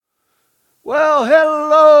Well,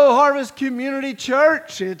 hello, Harvest Community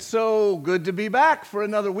Church. It's so good to be back for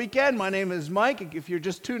another weekend. My name is Mike. If you're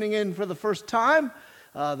just tuning in for the first time,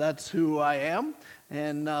 that's who I am.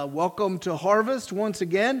 And welcome to Harvest once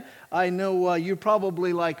again. I know you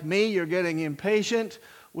probably, like me, you're getting impatient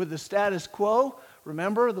with the status quo.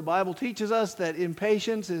 Remember, the Bible teaches us that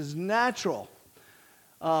impatience is natural,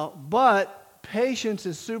 but patience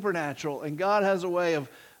is supernatural, and God has a way of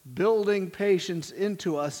building patience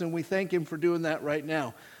into us, and we thank Him for doing that right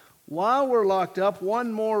now. While we're locked up,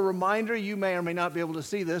 one more reminder. You may or may not be able to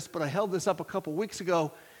see this, but I held this up a couple weeks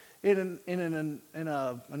ago in an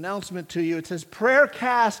announcement to you. It says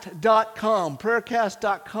prayercast.com,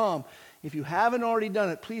 prayercast.com. If you haven't already done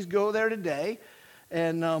it, please go there today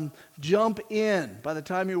and jump in. By the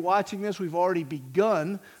time you're watching this, we've already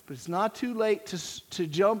begun, but it's not too late to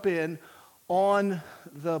jump in on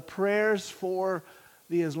the prayers for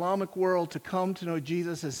the Islamic world to come to know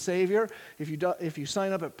Jesus as Savior. If you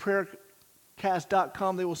sign up at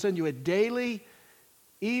prayercast.com, they will send you a daily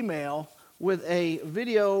email with a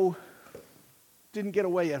video. Didn't get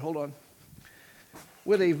away yet, hold on.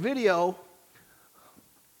 With a video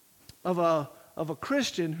of a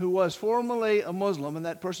Christian who was formerly a Muslim, and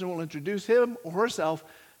that person will introduce him or herself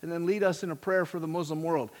and then lead us in a prayer for the Muslim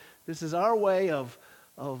world. This is our way of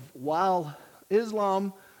while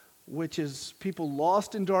Islam, which is people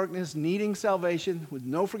lost in darkness, needing salvation, with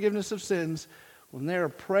no forgiveness of sins, when they're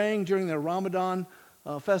praying during their Ramadan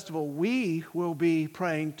festival, we will be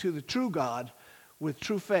praying to the true God with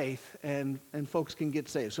true faith, and folks can get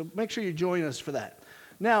saved. So make sure you join us for that.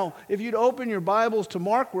 Now, if you'd open your Bibles to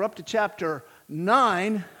Mark, we're up to chapter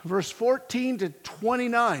 9, verse 14 to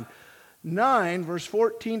 29. 9, verse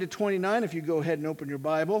 14 to 29, if you go ahead and open your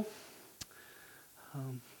Bible.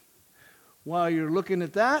 While you're looking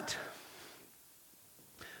at that,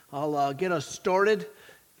 I'll get us started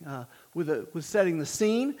with setting the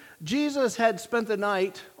scene. Jesus had spent the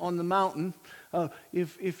night on the mountain.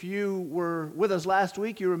 If you were with us last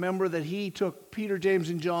week, you remember that he took Peter, James,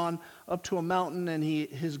 and John up to a mountain, and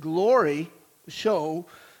his glory show,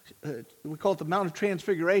 we call it the Mount of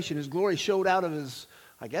Transfiguration, his glory showed out of his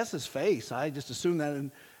face. I just assumed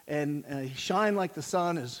that, and he shined like the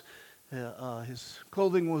sun. His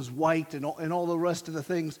clothing was white and all the rest of the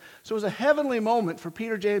things. So it was a heavenly moment for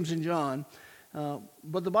Peter, James, and John.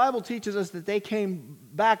 But the Bible teaches us that they came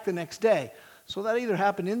back the next day. So that either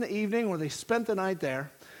happened in the evening or they spent the night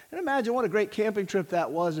there. And imagine what a great camping trip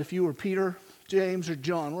that was if you were Peter, James, or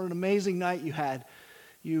John. What an amazing night you had.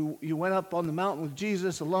 You went up on the mountain with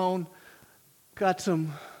Jesus alone, got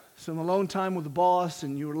some alone time with the boss,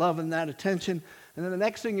 and you were loving that attention. And then the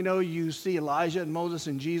next thing you know, you see Elijah and Moses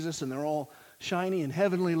and Jesus, and they're all shiny and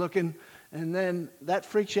heavenly looking. And then that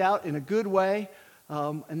freaks you out in a good way.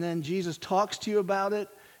 And then Jesus talks to you about it,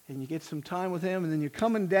 and you get some time with him. And then you're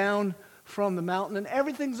coming down from the mountain, and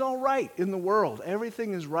everything's all right in the world.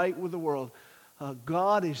 Everything is right with the world.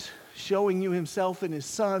 God is showing you himself in his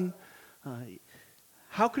Son.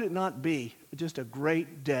 How could it not be just a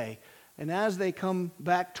great day? And as they come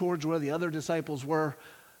back towards where the other disciples were,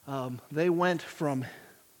 they went from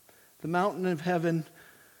the mountain of heaven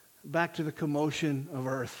back to the commotion of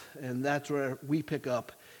earth. And that's where we pick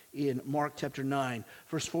up in Mark chapter 9,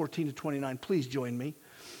 verse 14 to 29. Please join me.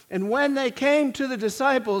 And when they came to the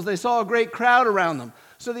disciples, they saw a great crowd around them.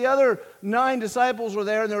 So the other 9 disciples were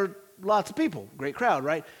there, and there were lots of people. Great crowd,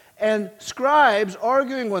 right? And scribes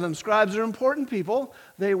arguing with them. Scribes are important people.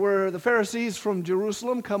 They were the Pharisees from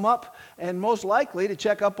Jerusalem, come up, and most likely to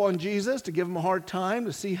check up on Jesus, to give him a hard time,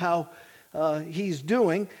 to see how he's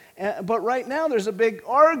doing. But right now there's a big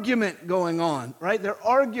argument going on, right? They're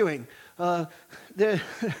arguing.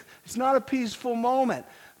 It's not a peaceful moment.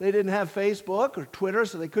 They didn't have Facebook or Twitter,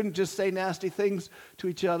 so they couldn't just say nasty things to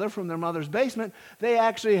each other from their mother's basement. They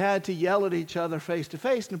actually had to yell at each other face to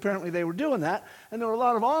face, and apparently they were doing that. And there were a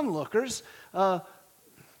lot of onlookers. It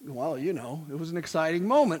was an exciting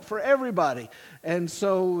moment for everybody. And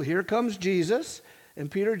so here comes Jesus and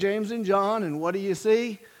Peter, James, and John, and what do you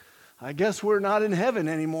see? I guess we're not in heaven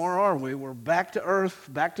anymore, are we? We're back to earth,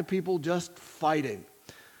 back to people just fighting.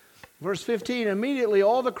 Verse 15, immediately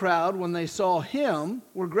all the crowd, when they saw him,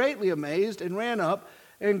 were greatly amazed and ran up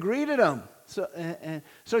and greeted him.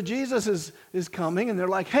 So Jesus is coming, and they're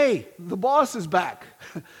like, hey, the boss is back.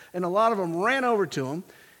 And a lot of them ran over to him,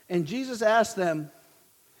 and Jesus asked them,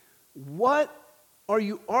 what are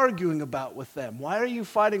you arguing about with them? Why are you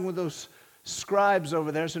fighting with those scribes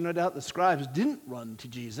over there? So no doubt the scribes didn't run to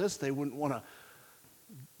Jesus. They wouldn't want to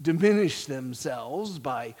diminish themselves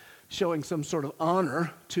by showing some sort of honor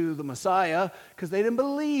to the Messiah, because they didn't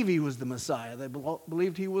believe he was the Messiah. They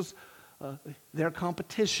believed he was their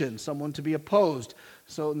competition, someone to be opposed.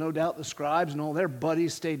 So no doubt the scribes and all their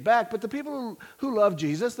buddies stayed back. But the people who loved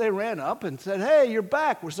Jesus, they ran up and said, "Hey, you're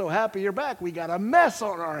back. We're so happy you're back. We got a mess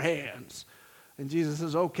on our hands." And Jesus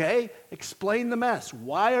says, "Okay, explain the mess.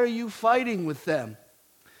 Why are you fighting with them?"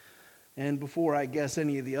 And before I guess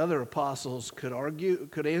any of the other apostles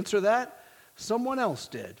could answer that, someone else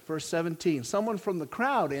did. Verse 17, someone from the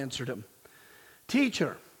crowd answered him,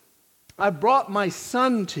 "Teacher, I brought my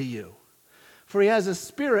son to you, for he has a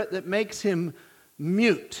spirit that makes him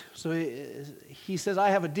mute." So he says, "I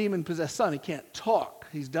have a demon-possessed son." He can't talk.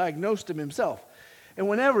 He's diagnosed him himself. "And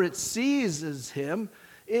whenever it seizes him,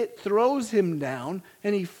 it throws him down,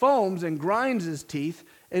 and he foams and grinds his teeth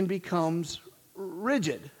and becomes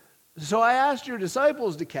rigid. So I asked your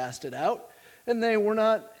disciples to cast it out, and they were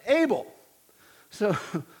not able." So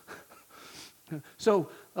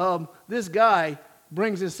this guy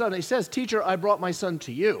brings his son. He says, "Teacher, I brought my son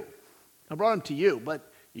to you. I brought him to you,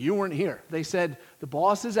 but you weren't here." They said, "The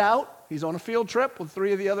boss is out. He's on a field trip with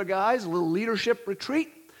 3 of the other guys, a little leadership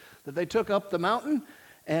retreat that they took up the mountain,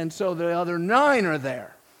 and so the other 9 are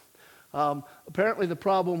there." Apparently the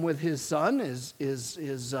problem with his son is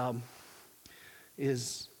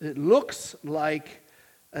it looks like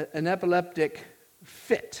an epileptic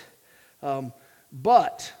fit,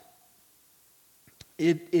 but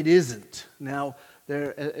it isn't. Now,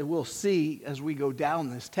 we'll see as we go down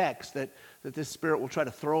this text that this spirit will try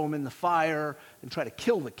to throw him in the fire and try to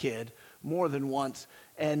kill the kid more than once.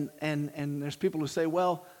 And there's people who say,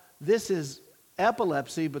 well, this is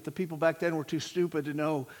epilepsy, but the people back then were too stupid to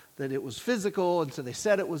know that it was physical, and so they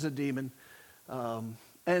said it was a demon.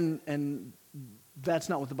 And that's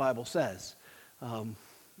not what the Bible says.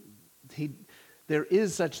 There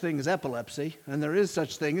is such thing as epilepsy, and there is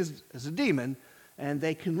such thing as a demon, and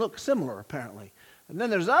they can look similar, apparently. And then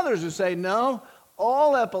there's others who say, no,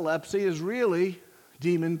 all epilepsy is really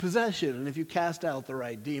demon possession, and if you cast out the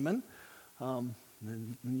right demon,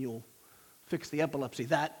 then you'll fix the epilepsy.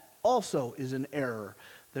 That also is an error.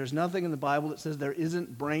 There's nothing in the Bible that says there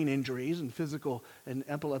isn't brain injuries, and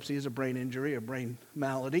epilepsy is a brain injury, a brain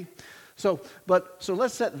malady. So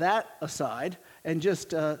let's set that aside and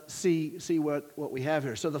just see what we have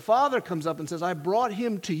here. So the father comes up and says, "I brought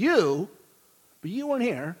him to you, but you weren't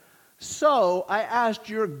here. So I asked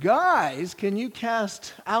your guys, can you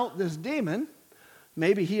cast out this demon?"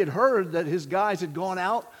 Maybe he had heard that his guys had gone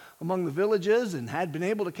out among the villages and had been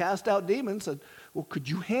able to cast out demons. Said, "Well, could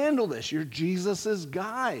you handle this? You're Jesus's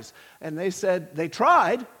guys." And they said they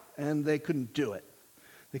tried, and they couldn't do it.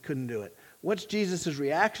 They couldn't do it. What's Jesus'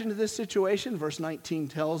 reaction to this situation? Verse 19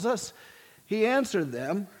 tells us, he answered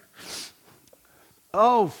them,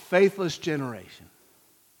 "Oh, faithless generation,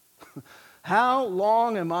 how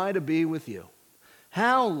long am I to be with you?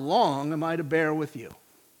 How long am I to bear with you?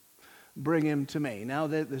 Bring him to me." Now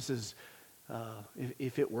that this is,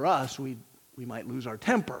 if it were us, we might lose our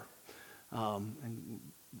temper and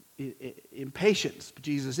impatience.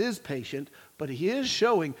 Jesus is patient, but he is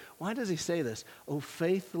showing, why does he say this? "Oh,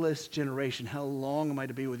 faithless generation, how long am I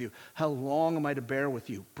to be with you? How long am I to bear with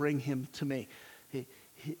you? Bring him to me."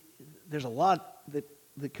 There's a lot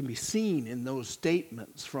that can be seen in those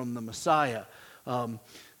statements from the Messiah.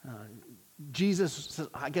 Jesus says,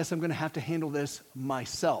 "I guess I'm going to have to handle this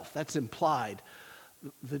myself." That's implied.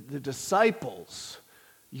 The disciples,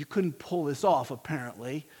 you couldn't pull this off,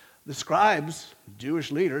 apparently. The scribes,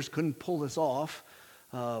 Jewish leaders, couldn't pull this off.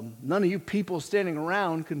 None of you people standing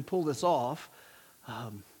around can pull this off.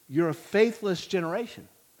 You're a faithless generation.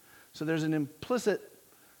 So there's an implicit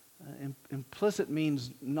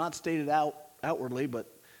means not stated outwardly, but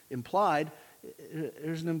implied.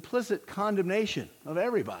 There's an implicit condemnation of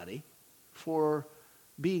everybody for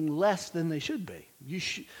being less than they should be.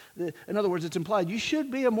 In other words, it's implied you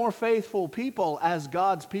should be a more faithful people as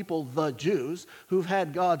God's people, the Jews, who've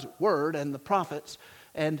had God's word and the prophets.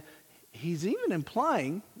 And he's even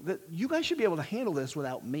implying that you guys should be able to handle this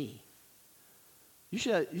without me. You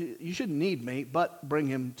shouldn't need me, but bring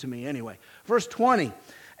him to me anyway. Verse 20,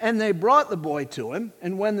 "And they brought the boy to him,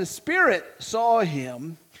 and when the spirit saw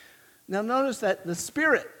him," now notice that the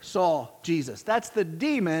spirit saw Jesus. That's the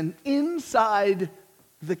demon inside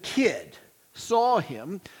the kid saw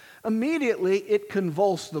him. Immediately it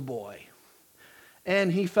convulsed the boy,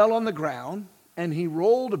 and he fell on the ground, and he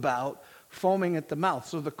rolled about, foaming at the mouth.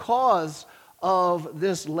 So the cause of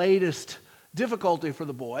this latest difficulty for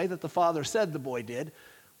the boy, that the father said the boy did,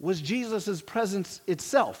 was Jesus' presence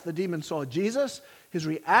itself. The demon saw Jesus. His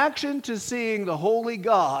reaction to seeing the holy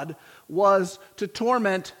God was to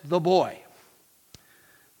torment the boy.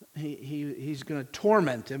 He's going to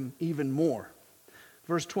torment him even more.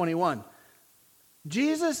 Verse 21,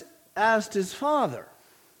 Jesus asked his father,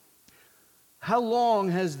 how long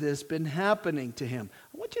has this been happening to him?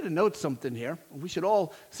 I want you to note something here. We should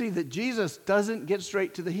all see that Jesus doesn't get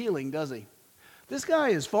straight to the healing, does he? This guy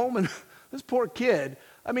is foaming. This poor kid,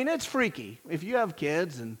 I mean, it's freaky. If you have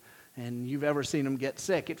kids and you've ever seen them get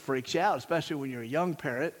sick, it freaks you out, especially when you're a young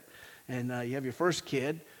parent and you have your first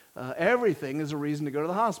kid. Everything is a reason to go to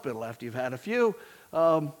the hospital after you've had a few.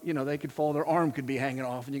 They could fall, their arm could be hanging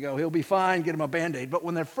off, and you go, he'll be fine, get him a Band-Aid. But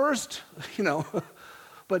when they're first,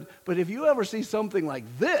 but if you ever see something like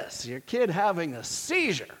this, your kid having a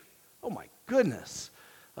seizure, oh my goodness,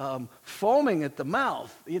 foaming at the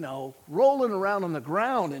mouth, rolling around on the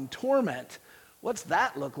ground in torment, what's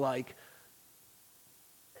that look like?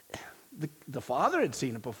 The father had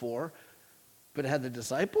seen it before, but had the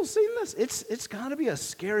disciples seen this? It's got to be a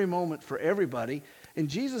scary moment for everybody. And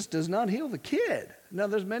Jesus does not heal the kid. Now,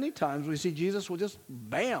 there's many times we see Jesus will just,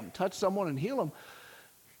 bam, touch someone and heal them.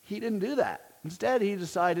 He didn't do that. Instead, he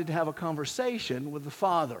decided to have a conversation with the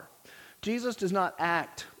Father. Jesus does not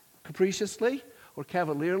act capriciously or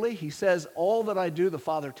cavalierly. He says, all that I do, the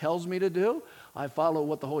Father tells me to do. I follow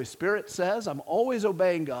what the Holy Spirit says. I'm always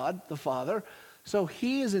obeying God, the Father. So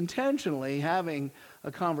he is intentionally having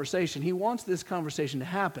a conversation. He wants this conversation to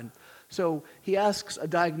happen. So he asks a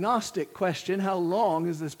diagnostic question. How long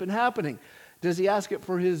has this been happening? Does he ask it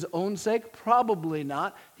for his own sake? Probably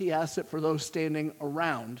not. He asks it for those standing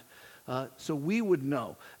around. So we would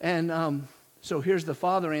know. And so here's the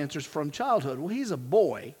father answers from childhood. Well, he's a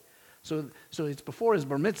boy. So it's before his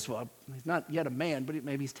bar mitzvah. He's not yet a man, but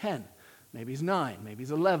maybe he's 10. Maybe he's 9. Maybe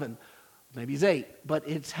he's 11. Maybe he's 8. But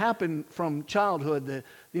it's happened from childhood. The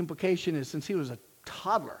implication is since he was a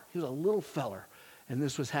toddler, he was a little feller, and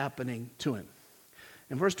this was happening to him.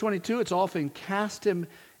 In verse 22, it's often cast him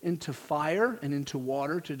into fire and into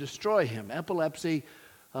water to destroy him. Epilepsy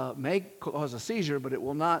may cause a seizure, but it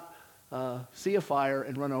will not see a fire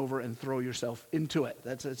and run over and throw yourself into it.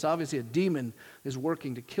 It's obviously a demon is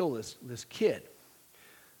working to kill this kid.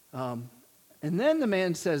 And then the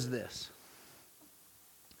man says this.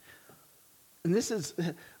 And this is,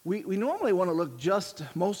 we normally want to look just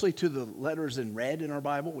mostly to the letters in red in our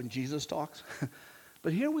Bible when Jesus talks.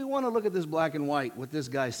 But here we want to look at this black and white, what this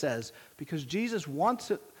guy says, because Jesus wants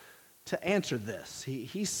it to answer this.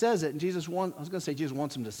 He says it, and Jesus wants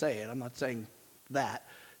him to say it. I'm not saying that.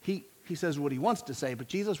 He says what he wants to say, but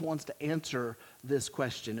Jesus wants to answer this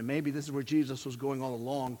question. And maybe this is where Jesus was going all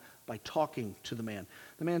along by talking to the man.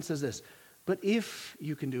 The man says this, but if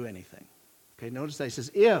you can do anything. Okay, notice that he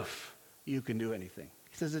says, if you can do anything.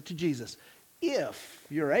 He says it to Jesus, if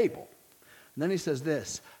you're able. And then he says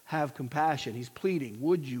this, have compassion. He's pleading,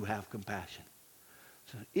 would you have compassion?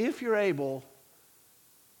 So if you're able,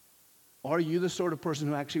 are you the sort of person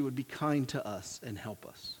who actually would be kind to us and help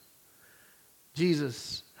us?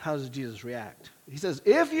 Jesus, how does Jesus react? He says,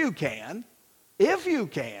 if you can.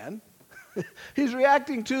 He's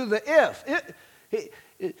reacting to the if.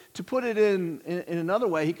 To put it in another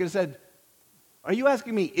way, he could have said, are you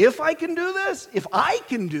asking me if I can do this? If I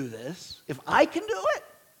can do this? If I can do it?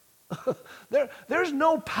 There's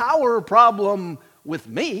no power problem with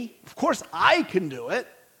me. Of course I can do it,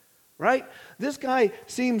 right? This guy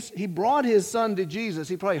he brought his son to Jesus.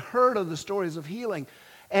 He probably heard of the stories of healing.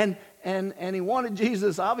 And he wanted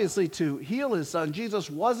Jesus, obviously, to heal his son. Jesus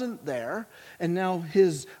wasn't there. And now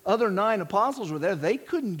his other 9 apostles were there. They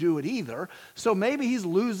couldn't do it either. So maybe he's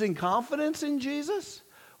losing confidence in Jesus.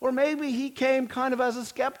 Or maybe he came kind of as a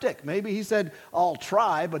skeptic. Maybe he said, I'll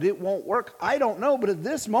try, but it won't work. I don't know. But at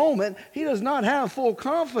this moment, he does not have full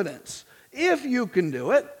confidence. If you can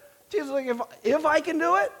do it. Jesus is like, if I can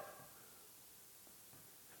do it?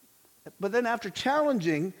 But then after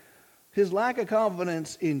challenging his lack of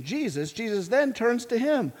confidence in Jesus, Jesus then turns to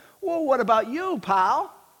him. Well, what about you,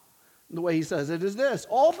 pal? The way he says it is this.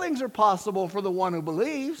 All things are possible for the one who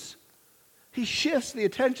believes. He shifts the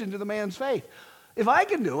attention to the man's faith. If I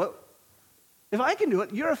can do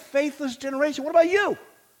it, you're a faithless generation. What about you?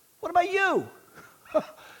 What about you?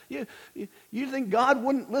 You think God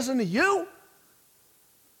wouldn't listen to you?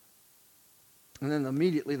 And then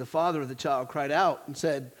immediately the father of the child cried out and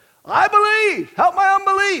said, I believe, help my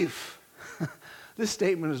unbelief. This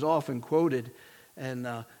statement is often quoted,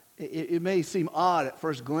 and it may seem odd at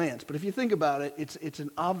first glance, but if you think about it, it's an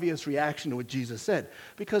obvious reaction to what Jesus said.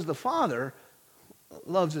 Because the father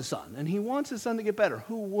loves his son, and he wants his son to get better.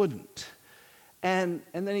 Who wouldn't? And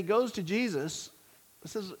then he goes to Jesus and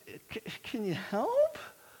says, can you help?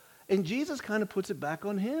 And Jesus kind of puts it back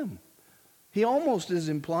on him. He almost is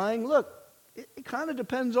implying, look, it kind of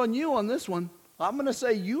depends on you on this one. I'm going to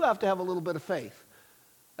say you have to have a little bit of faith.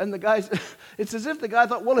 And the guy, it's as if the guy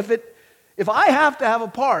thought, well, if If I have to have a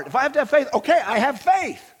part, if I have to have faith, okay, I have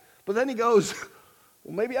faith. But then he goes,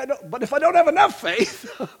 well, maybe I don't. But if I don't have enough faith,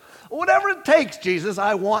 whatever it takes, Jesus,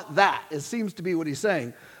 I want that. It seems to be what he's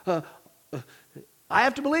saying. I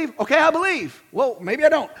have to believe. Okay, I believe. Well, maybe I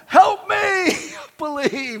don't. Help me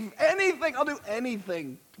believe anything. I'll do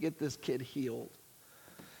anything to get this kid healed.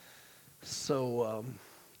 So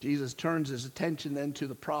Jesus turns his attention then to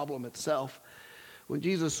the problem itself. When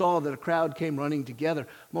Jesus saw that a crowd came running together,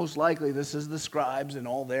 most likely this is the scribes and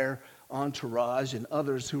all their entourage and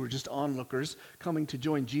others who were just onlookers coming to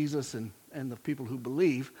join Jesus and the people who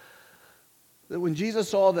believe. That when Jesus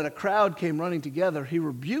saw that a crowd came running together, he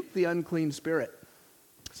rebuked the unclean spirit,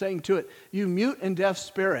 saying to it, "You mute and deaf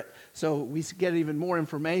spirit." So we get even more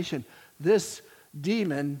information. This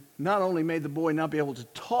demon not only made the boy not be able to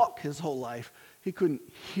talk his whole life, he couldn't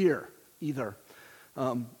hear either.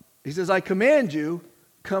 He says, "I command you,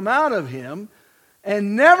 come out of him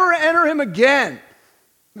and never enter him again."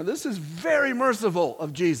 Now this is very merciful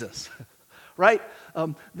of Jesus, right?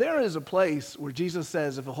 There is a place where Jesus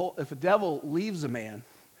says if a devil leaves a man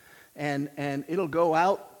and it'll go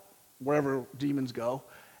out wherever demons go,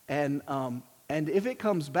 and if it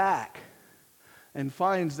comes back and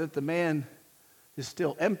finds that the man is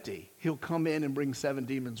still empty, he'll come in and bring 7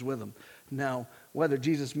 demons with him. Now, whether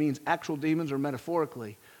Jesus means actual demons or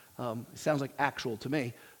metaphorically, it sounds like actual to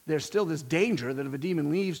me. There's still this danger that if a demon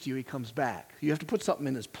leaves you, he comes back. You have to put something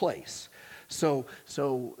in his place. So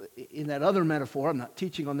in that other metaphor, I'm not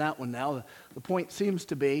teaching on that one now, the point seems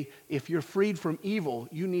to be if you're freed from evil,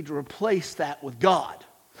 you need to replace that with God.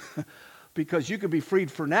 Because you could be freed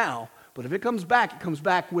for now, but if it comes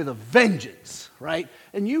back with a vengeance, right?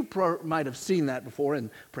 And you might have seen that before, and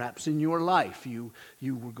perhaps in your life. You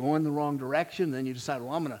were going the wrong direction, then you decided,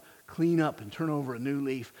 well, I'm going to clean up and turn over a new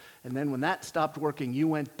leaf. And then when that stopped working, you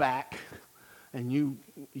went back, and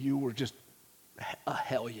you were just a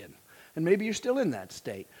hellion. And maybe you're still in that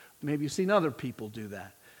state. Maybe you've seen other people do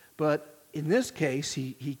that. But in this case,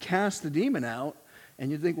 he cast the demon out, and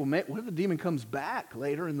you think, well, what if the demon comes back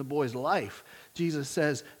later in the boy's life? Jesus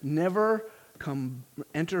says, never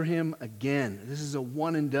enter him again. This is a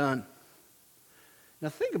one and done. Now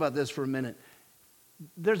think about this for a minute.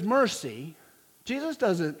 There's mercy. Jesus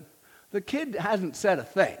doesn't, the kid hasn't said a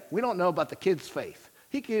thing. We don't know about the kid's faith.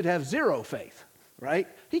 He could have 0 faith, right?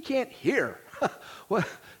 He can't hear. Well,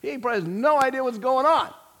 he probably has no idea what's going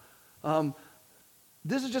on.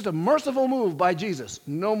 This is just a merciful move by Jesus.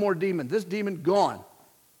 No more demon. This demon gone.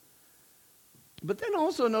 But then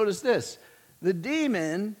also notice this. The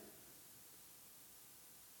demon,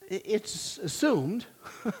 it's assumed,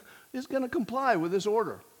 is going to comply with this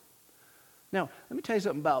order. Now, let me tell you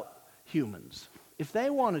something about humans. If they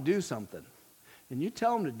want to do something, and you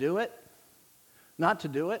tell them to do it, not to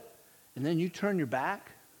do it, and then you turn your back,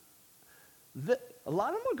 a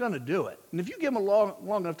lot of them are going to do it. And if you give them a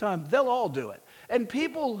long enough time, they'll all do it. And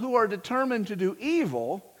people who are determined to do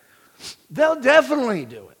evil, they'll definitely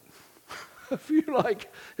do it.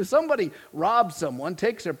 If somebody robs someone,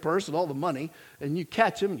 takes their purse and all the money, and you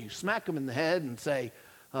catch them and you smack them in the head and say,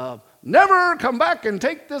 never come back and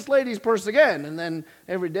take this lady's purse again. And then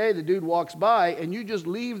every day the dude walks by and you just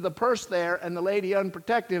leave the purse there and the lady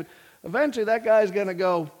unprotected, eventually that guy's going to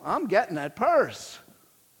go, I'm getting that purse.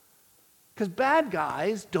 Because bad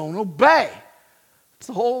guys don't obey. It's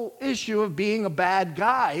the whole issue of being a bad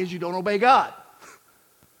guy is you don't obey God.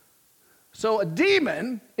 So a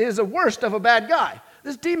demon is the worst of a bad guy.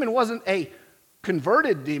 This demon wasn't a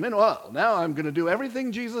converted demon. Well, now I'm going to do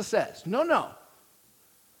everything Jesus says. No.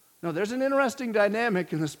 No, there's an interesting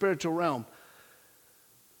dynamic in the spiritual realm.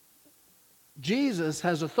 Jesus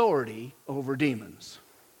has authority over demons.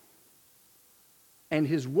 And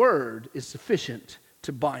his word is sufficient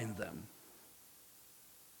to bind them.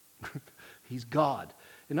 He's God.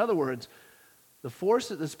 In other words,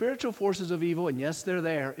 the spiritual forces of evil, and yes, they're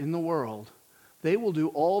there in the world, they will do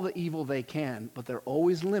all the evil they can, but they're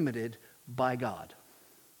always limited by God.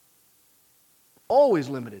 Always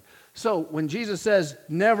limited. So when Jesus says,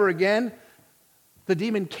 never again, the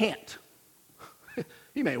demon can't.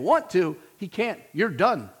 He may want to, he can't. You're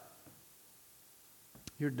done.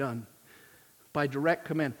 You're done. By direct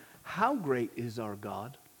command. How great is our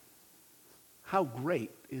God? How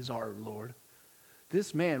great is our Lord?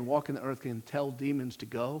 This man walking the earth can tell demons to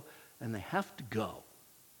go, and they have to go.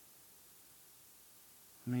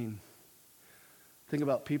 I mean, think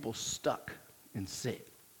about people stuck in sin,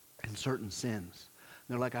 in certain sins.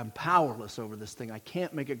 They're like, I'm powerless over this thing. I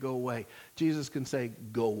can't make it go away. Jesus can say,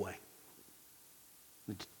 go away.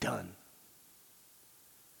 It's done.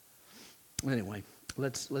 Anyway,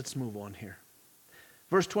 let's move on here.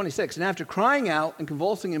 Verse 26, and after crying out and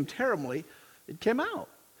convulsing him terribly, it came out.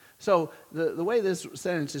 So the way this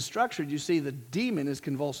sentence is structured, you see the demon is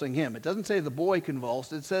convulsing him. It doesn't say the boy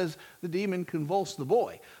convulsed. It says the demon convulsed the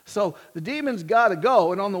boy. So the demon's got to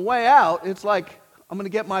go, and on the way out, it's like, I'm going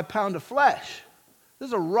to get my pound of flesh. This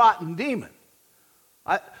is a rotten demon.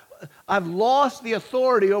 I've lost the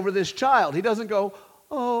authority over this child. He doesn't go,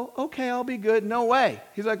 oh, okay, I'll be good. No way.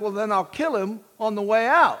 He's like, well, then I'll kill him on the way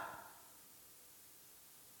out.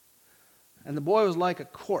 And the boy was like a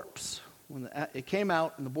corpse. When it came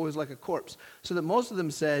out, and the boy was like a corpse. So that most of them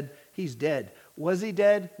said, he's dead. Was he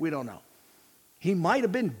dead? We don't know. He might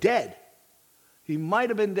have been dead. He might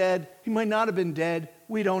have been dead. He might not have been dead.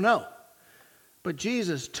 We don't know. But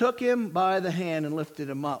Jesus took him by the hand and lifted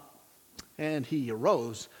him up. And he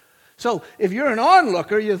arose. So if you're an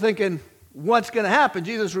onlooker, you're thinking, what's going to happen?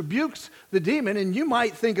 Jesus rebukes the demon, and you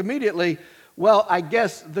might think immediately, well, I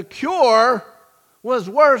guess the cure was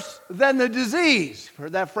worse than the disease.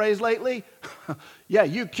 Heard that phrase lately? Yeah,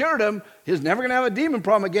 you cured him. He's never going to have a demon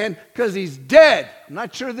problem again because he's dead. I'm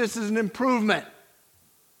not sure this is an improvement.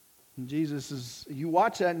 And Jesus is, you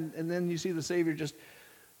watch that, and then you see the Savior just,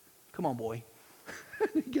 come on, boy.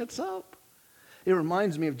 He gets up. It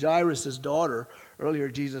reminds me of Jairus' daughter. Earlier,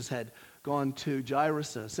 Jesus had gone to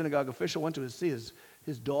Jairus, a synagogue official, went to see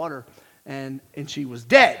his daughter, and she was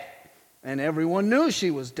dead. And everyone knew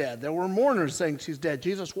she was dead. There were mourners saying she's dead.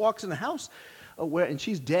 Jesus walks in the house and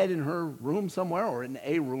she's dead in her room somewhere, or in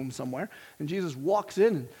a room somewhere. And Jesus walks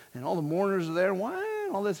in, and all the mourners are there. Why?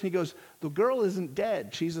 All this. And he goes, the girl isn't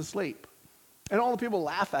dead. She's asleep. And all the people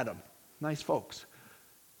laugh at him. Nice folks.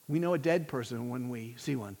 We know a dead person when we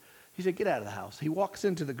see one. He said, get out of the house. He walks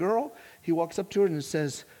into the girl. He walks up to her and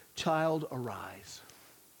says, child, arise.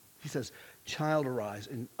 He says, child, arise.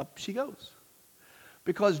 And up she goes.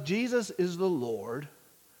 Because Jesus is the Lord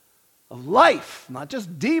of life, not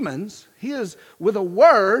just demons. He is, with a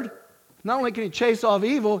word, not only can he chase off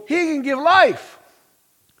evil, he can give life.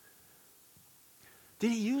 Did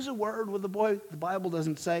he use a word with the boy? The Bible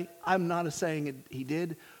doesn't say. I'm not saying he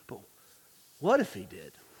did, but what if he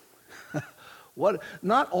did?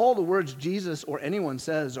 Not all the words Jesus or anyone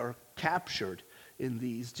says are captured in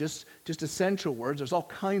these, just essential words. There's all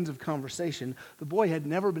kinds of conversation. The boy had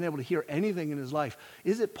never been able to hear anything in his life.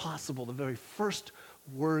 Is it possible the very first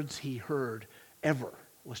words he heard ever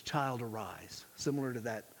was child, arise, similar to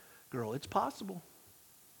that girl? It's possible.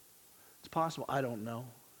 It's possible. I don't know.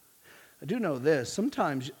 I do know this.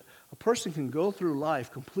 Sometimes a person can go through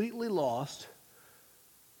life completely lost,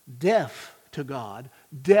 deaf to God,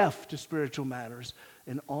 deaf to spiritual matters,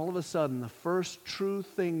 and all of a sudden the first true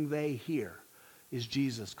thing they hear is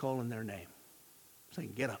Jesus calling their name,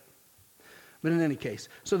 saying, get up. But in any case,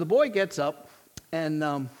 so the boy gets up, and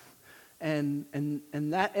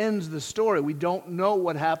that ends the story. We don't know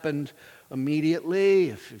what happened immediately,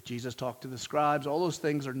 if Jesus talked to the scribes. All those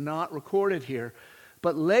things are not recorded here.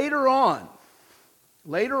 But later on,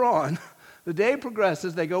 the day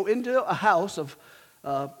progresses. They go into a house of,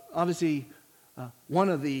 obviously, one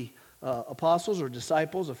of the apostles or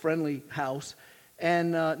disciples, a friendly house.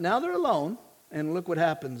 And now they're alone. And look what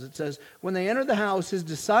happens. It says, when they entered the house, his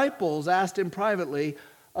disciples asked him privately,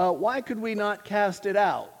 why could we not cast it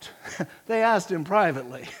out? They asked him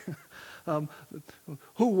privately.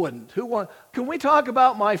 Who wouldn't? Can we talk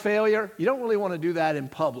about my failure? You don't really want to do that in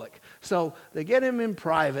public. So they get him in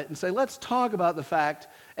private and say, let's talk about the fact,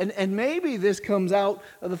 and maybe this comes out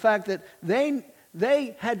of the fact that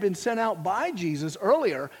they had been sent out by Jesus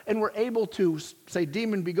earlier and were able to say,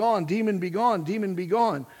 demon be gone, demon be gone, demon be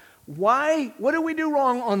gone. Why? What did we do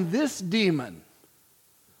wrong on this demon?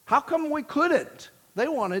 How come we couldn't? They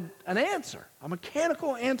wanted an answer, a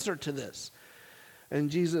mechanical answer to this. And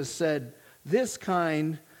Jesus said, this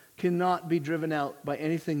kind cannot be driven out by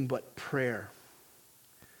anything but prayer.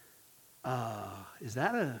 Is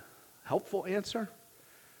that a helpful answer?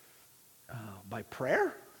 By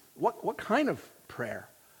prayer? What kind of prayer?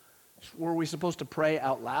 Were we supposed to pray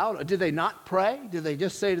out loud? Or did they not pray? Did they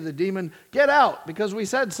just say to the demon, get out because we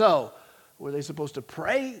said so? Were they supposed to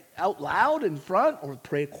pray out loud in front or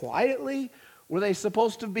pray quietly? Were they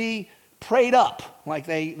supposed to be prayed up, like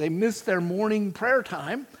they missed their morning prayer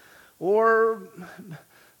time? Or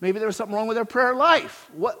maybe there was something wrong with their prayer life.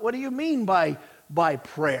 What do you mean by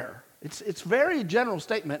prayer? It's a very general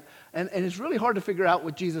statement, and it's really hard to figure out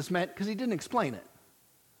what Jesus meant because he didn't explain it.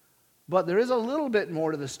 But there is a little bit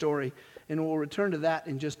more to the story, and we'll return to that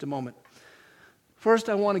in just a moment. First,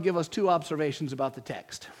 I want to give us two observations about the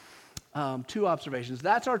text. Two observations.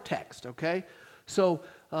 That's our text, okay? So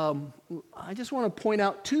I just want to point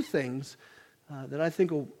out two things that I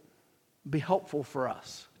think will be helpful for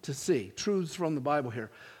us. to see. Truths from the Bible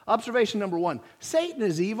here. Observation number 1, Satan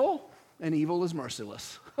is evil, and evil is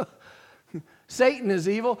merciless. Satan is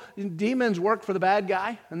evil. Demons work for the bad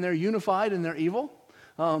guy, and they're unified in their evil.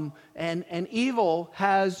 And evil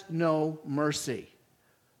has no mercy.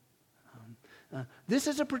 This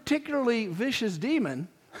is a particularly vicious demon,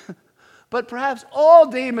 but perhaps all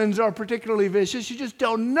demons are particularly vicious. You just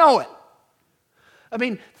don't know it. I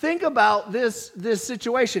mean, think about this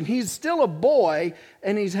situation. He's still a boy,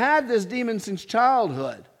 and he's had this demon since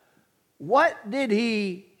childhood. What did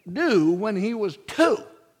he do when he was 2?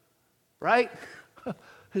 Right?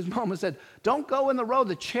 His mama said, don't go in the road,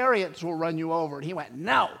 the chariots will run you over. And he went,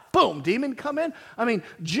 no. Boom, demon come in. I mean,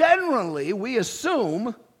 generally, we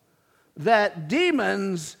assume that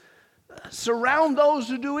demons surround those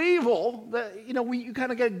who do evil. That, you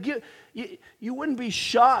kind of get, you wouldn't be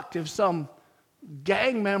shocked if some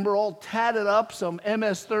gang member all tatted up, some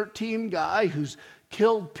MS-13 guy who's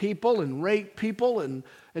killed people and raped people and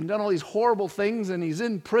done all these horrible things, and he's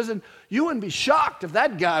in prison. You wouldn't be shocked if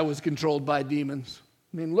that guy was controlled by demons.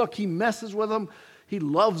 I mean, look, he messes with them. He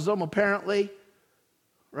loves them, apparently.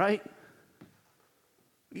 Right?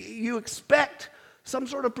 You expect some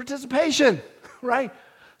sort of participation, right?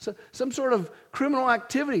 So, some sort of criminal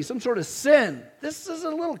activity, some sort of sin. This is a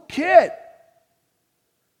little kid.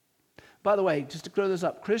 By the way, just to clear this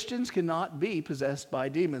up, Christians cannot be possessed by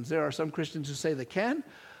demons. There are some Christians who say they can,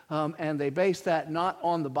 and they base that not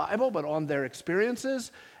on the Bible, but on their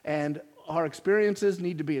experiences. And our experiences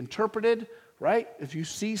need to be interpreted, right? If you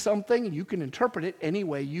see something, you can interpret it any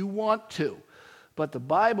way you want to. But the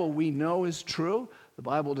Bible we know is true. The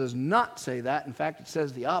Bible does not say that. In fact, it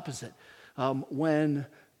says the opposite. When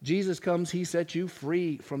Jesus comes, he sets you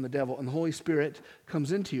free from the devil, and the Holy Spirit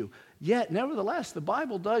comes into you. Yet, nevertheless, the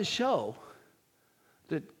Bible does show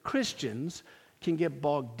that Christians can get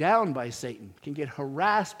bogged down by Satan, can get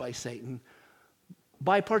harassed by Satan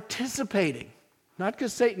by participating. Not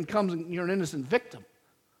because Satan comes and you're an innocent victim,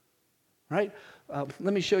 right? Let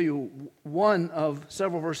me show you one of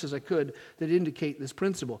several verses I could that indicate this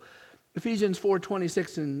principle. Ephesians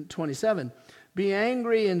 4:26 and 27. Be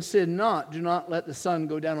angry and sin not. Do not let the sun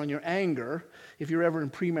go down on your anger. If you're ever in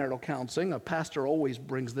premarital counseling, a pastor always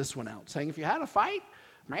brings this one out, saying if you had a fight,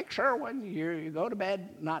 make sure when you go to bed,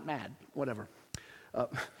 not mad, whatever.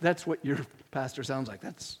 That's what your pastor sounds like.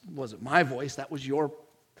 That wasn't my voice. That was your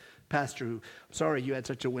pastor who, sorry you had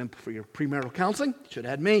such a wimp for your premarital counseling. Should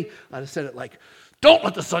have had me. I'd have said it like, don't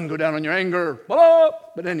let the sun go down on your anger. Blah.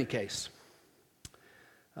 But in any case,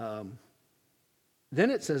 then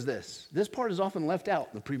it says this. This part is often left out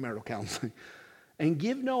in the premarital counseling. And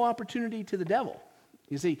give no opportunity to the devil.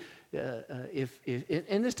 You see,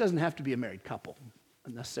 and this doesn't have to be a married couple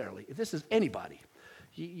necessarily. If this is anybody,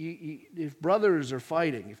 if brothers are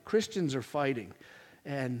fighting, if Christians are fighting,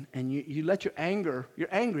 and you let your anger, you're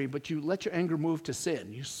angry, but you let your anger move to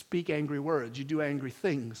sin. You speak angry words. You do angry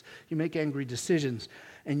things. You make angry decisions.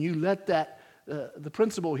 And you let that, the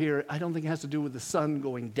principle here, I don't think it has to do with the sun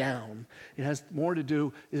going down. It has more to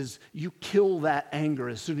do is you kill that anger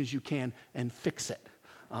as soon as you can and fix it.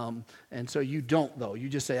 And so you don't, though. You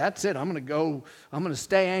just say, that's it. I'm going to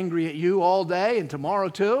stay angry at you all day and tomorrow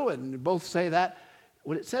too. And both say that.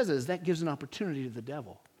 What it says is that gives an opportunity to the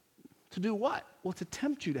devil. To do what? Well, to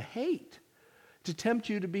tempt you to hate, to tempt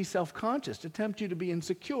you to be self-conscious, to tempt you to be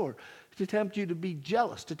insecure, to tempt you to be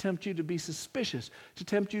jealous, to tempt you to be suspicious, to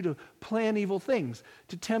tempt you to plan evil things,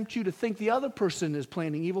 to tempt you to think the other person is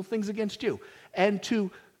planning evil things against you, and to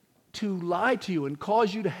lie to you and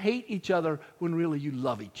cause you to hate each other when really you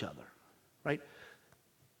love each other, right?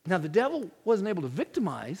 Now, the devil wasn't able to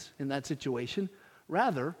victimize in that situation.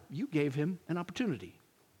 Rather, you gave him an opportunity.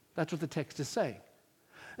 That's what the text is saying.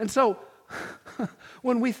 And so,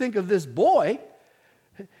 when we think of this boy,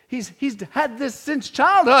 he's had this since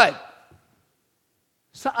childhood.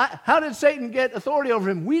 So how did Satan get authority over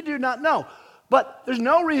him? We do not know. But there's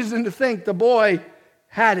no reason to think the boy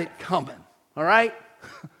had it coming, all right?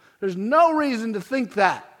 There's no reason to think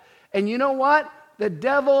that. And you know what? The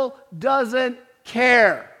devil doesn't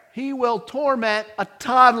care. He will torment a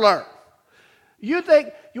toddler. You want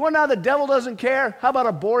to know how the devil doesn't care? How about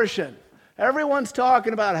abortion? Everyone's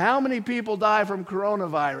talking about how many people die from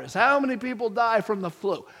coronavirus, how many people die from the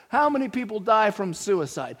flu, how many people die from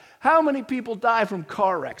suicide, how many people die from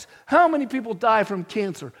car wrecks, how many people die from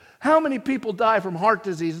cancer, how many people die from heart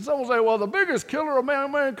disease. And some will say, well, the biggest killer of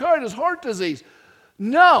mankind is heart disease.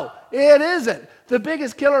 No, it isn't. The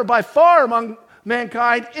biggest killer by far among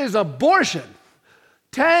mankind is abortion.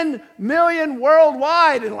 10 million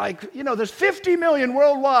worldwide, and there's 50 million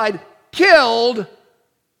worldwide killed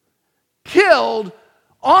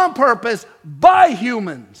on purpose by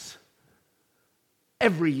humans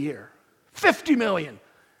every year. 50 million.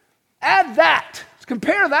 Add that.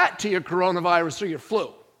 Compare that to your coronavirus or your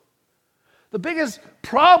flu. The biggest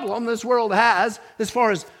problem this world has, as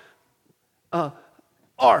far as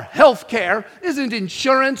our health care, isn't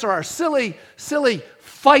insurance or our silly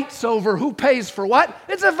fights over who pays for what.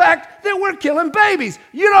 It's the fact that we're killing babies.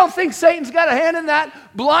 You don't think Satan's got a hand in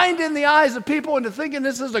that, blinding the eyes of people into thinking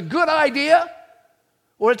this is a good idea?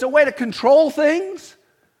 Or it's a way to control things?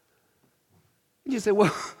 And you say,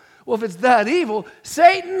 well, if it's that evil,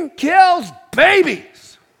 Satan kills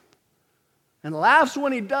babies and laughs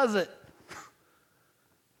when he does it.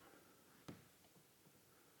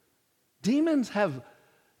 Demons have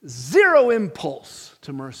zero impulse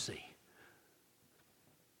to mercy.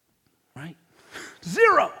 Right?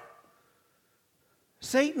 Zero.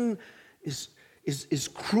 Satan is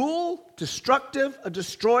cruel, destructive, a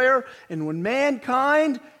destroyer, and when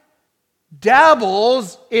mankind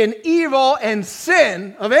dabbles in evil and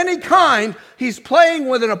sin of any kind, he's playing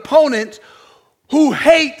with an opponent who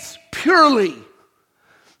hates purely.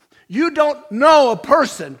 You don't know a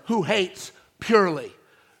person who hates purely.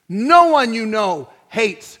 No one you know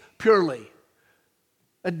hates purely.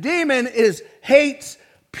 A demon hates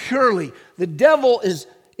purely. The devil is,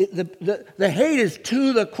 the hate is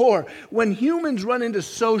to the core. When humans run into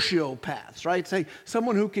sociopaths, right? Say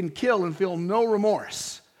someone who can kill and feel no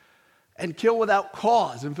remorse, and kill without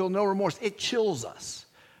cause and feel no remorse, it chills us,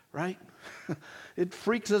 right? It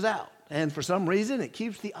freaks us out. And for some reason, it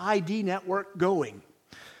keeps the ID network going.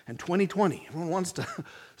 And 2020, everyone wants to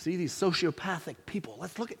see these sociopathic people.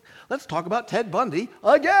 Let's talk about Ted Bundy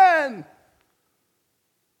again.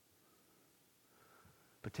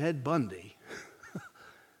 But Ted Bundy,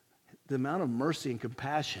 the amount of mercy and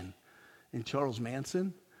compassion in Charles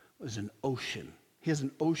Manson was an ocean. He has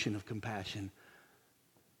an ocean of compassion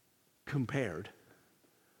compared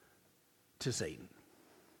to Satan.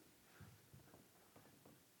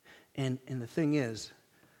 And the thing is,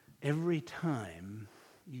 every time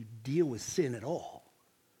you deal with sin at all,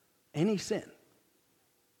 any sin,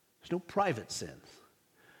 there's no private sins,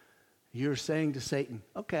 you're saying to Satan,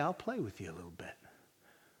 okay, I'll play with you a little bit.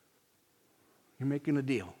 You're making a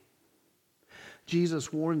deal.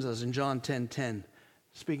 Jesus warns us in John 10:10,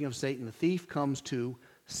 speaking of Satan, the thief comes to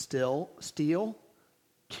steal,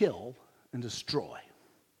 kill, and destroy.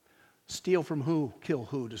 Steal from who? Kill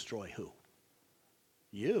who? Destroy who?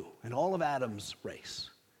 You and all of Adam's race.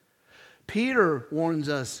 Peter warns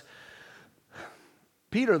us.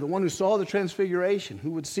 Peter, the one who saw the transfiguration,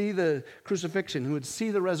 who would see the crucifixion, who would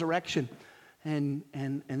see the resurrection, and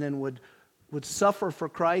then would suffer for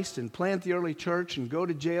Christ and plant the early church and go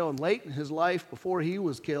to jail, and late in his life, before he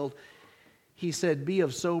was killed, he said, be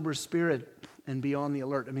of sober spirit and be on the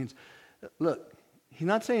alert. It means, look, he's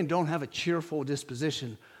not saying don't have a cheerful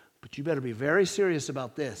disposition, but you better be very serious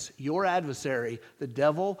about this. Your adversary, the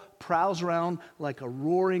devil, prowls around like a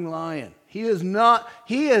roaring lion. He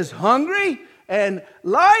is hungry, and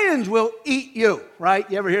lions will eat you, right?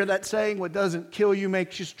 You ever hear that saying, what doesn't kill you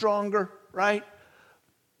makes you stronger, right?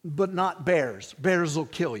 But not bears. Bears will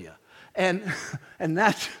kill you. And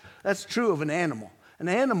that's true of an animal. An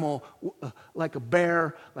animal like a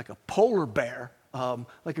bear, like a polar bear,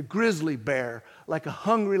 like a grizzly bear, like a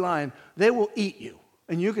hungry lion, they will eat you.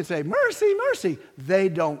 And you can say, mercy, mercy. They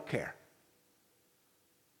don't care.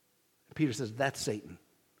 Peter says, that's Satan.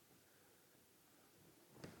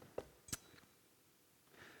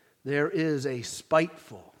 There is a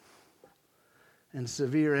spiteful and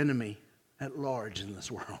severe enemy at large in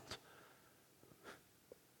this world.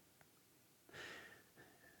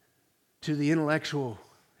 To the intellectual,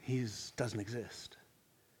 he doesn't exist.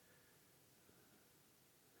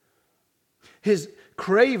 His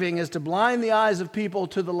craving is to blind the eyes of people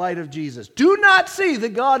to the light of Jesus. Do not see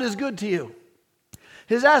that God is good to you.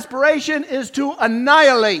 His aspiration is to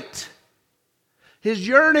annihilate. His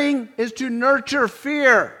yearning is to nurture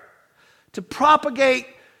fear, to propagate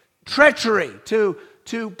treachery, to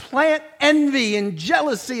plant envy and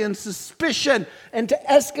jealousy and suspicion, and to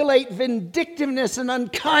escalate vindictiveness and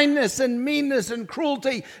unkindness and meanness and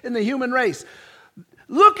cruelty in the human race.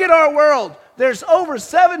 Look at our world. There's over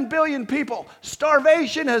 7 billion people.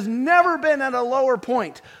 Starvation has never been at a lower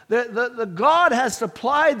point. The God has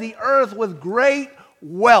supplied the earth with great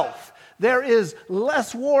wealth. There is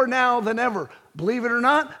less war now than ever. Believe it or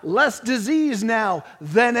not, less disease now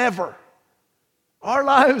than ever. Our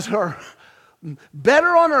lives are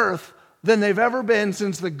better on earth than they've ever been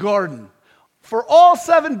since the garden. For all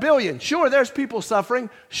 7 billion, sure, there's people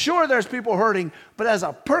suffering, sure, there's people hurting, but as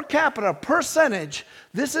a per capita percentage,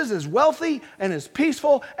 this is as wealthy and as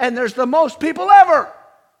peaceful, and there's the most people ever.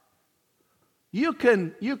 You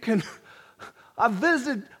can, I've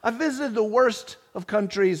visited the worst of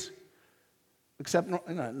countries, except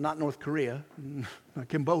not North Korea, not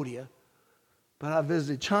Cambodia, but I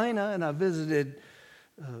visited China and I visited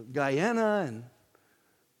Guyana, and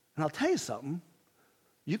I'll tell you something,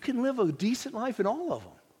 you can live a decent life in all of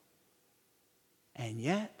them. And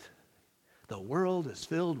yet, the world is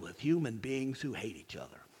filled with human beings who hate each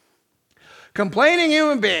other. Complaining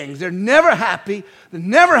human beings. They're never happy. They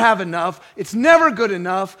never have enough. It's never good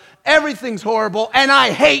enough. Everything's horrible, and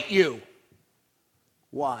I hate you.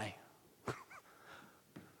 Why?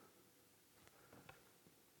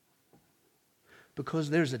 Because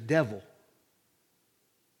there's a devil.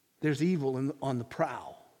 There's evil on the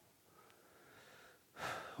prowl.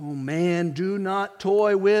 Oh man, do not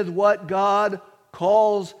toy with what God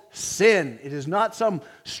calls sin. It is not some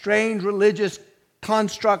strange religious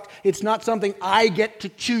construct. It's not something I get to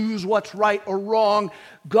choose what's right or wrong.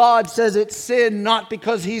 God says it's sin not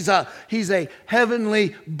because he's a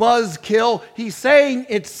heavenly buzzkill. He's saying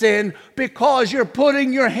it's sin because you're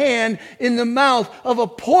putting your hand in the mouth of a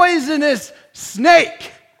poisonous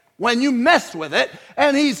snake when you mess with it.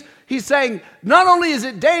 And he's saying not only is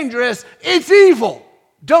it dangerous, it's evil.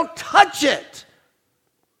 Don't touch it.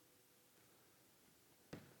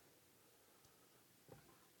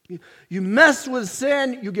 You mess with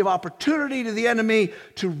sin, you give opportunity to the enemy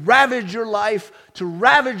to ravage your life, to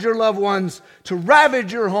ravage your loved ones, to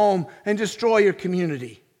ravage your home, and destroy your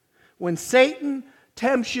community. When Satan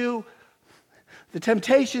tempts you, the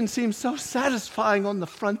temptation seems so satisfying on the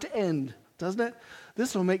front end, doesn't it?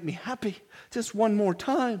 This will make me happy just one more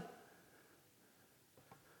time.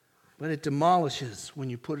 But it demolishes when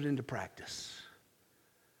you put it into practice.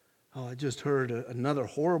 Oh, I just heard another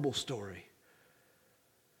horrible story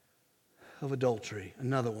of adultery,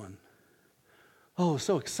 another one. Oh,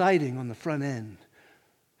 so exciting on the front end.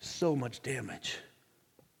 So much damage.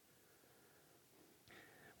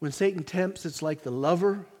 When Satan tempts, it's like the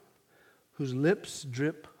lover whose lips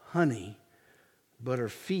drip honey, but her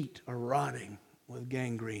feet are rotting with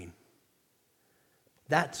gangrene.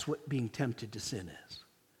 That's what being tempted to sin is.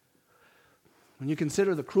 When you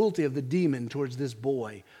consider the cruelty of the demon towards this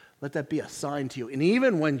boy, let that be a sign to you. And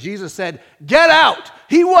even when Jesus said, "Get out,"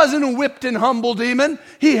 he wasn't a whipped and humble demon.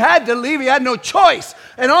 He had to leave. He had no choice.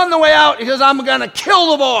 And on the way out, he says, "I'm going to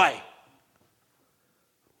kill the boy."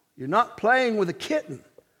 You're not playing with a kitten.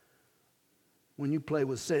 When you play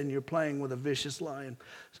with sin, you're playing with a vicious lion.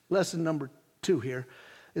 Lesson number 2 here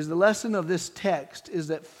is the lesson of this text is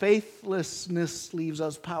that faithlessness leaves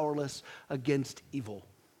us powerless against evil.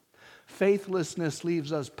 Faithlessness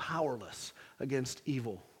leaves us powerless against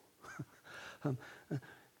evil.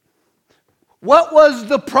 What was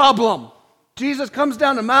the problem? Jesus comes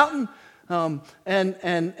down the mountain,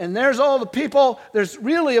 and there's all the people. There's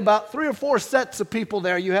really about 3 or 4 sets of people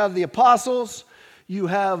there. You have the apostles, you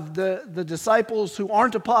have the disciples who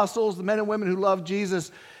aren't apostles, the men and women who love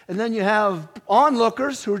Jesus, and then you have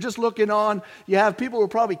onlookers who are just looking on. You have people who are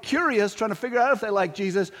probably curious, trying to figure out if they like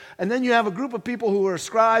Jesus, and then you have a group of people who are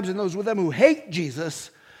scribes and those with them who hate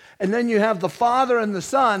Jesus. And then you have the Father and the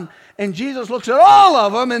Son, and Jesus looks at all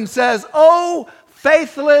of them and says, "Oh,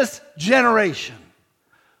 faithless generation."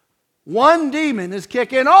 One demon is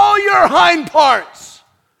kicking all your hind parts.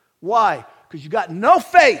 Why? Because you got no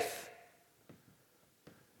faith.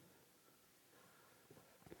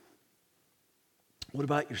 What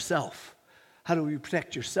about yourself? How do you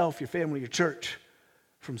protect yourself, your family, your church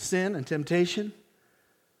from sin and temptation?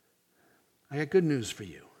 I got good news for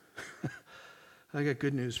you. I got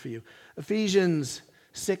good news for you. Ephesians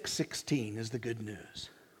 6:16 is the good news.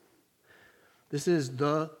 This is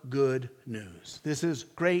the good news. This is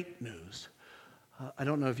great news. I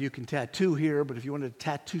don't know if you can tattoo here, but if you want to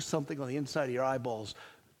tattoo something on the inside of your eyeballs,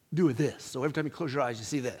 do it this. So every time you close your eyes, you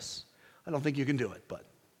see this. I don't think you can do it, but.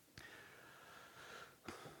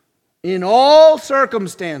 In all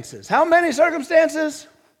circumstances. How many circumstances?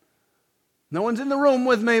 No one's in the room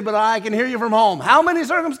with me, but I can hear you from home. How many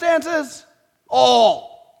circumstances?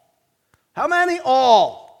 All. How many?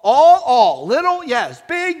 All. All. Little? Yes.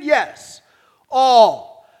 Big? Yes.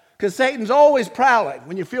 All. Because Satan's always prowling.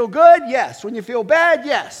 When you feel good? Yes. When you feel bad?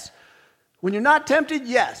 Yes. When you're not tempted?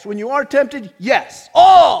 Yes. When you are tempted? Yes.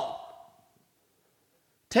 All.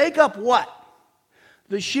 Take up what?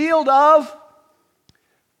 The shield of?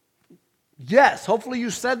 Yes. Hopefully you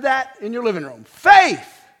said that in your living room.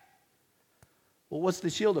 Faith. Well, what's the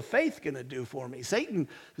shield of faith going to do for me? Satan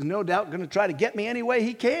is no doubt going to try to get me any way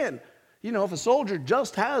he can. You know, if a soldier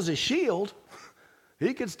just has a shield,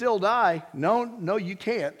 he could still die. No, you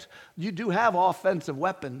can't. You do have offensive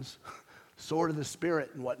weapons, sword of the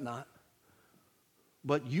Spirit and whatnot.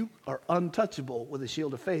 But you are untouchable with a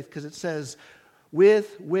shield of faith, because it says,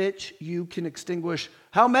 with which you can extinguish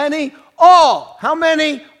how many? All. How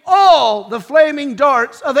many? All the flaming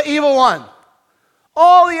darts of the evil one.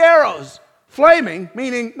 All the arrows. Flaming,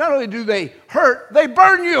 meaning not only do they hurt, they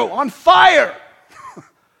burn you on fire.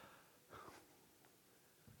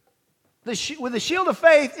 With the shield of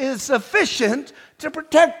faith is sufficient to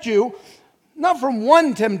protect you, not from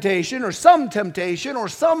one temptation or some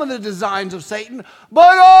of the designs of Satan,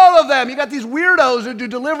 but all of them. You got these weirdos who do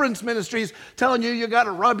deliverance ministries telling you got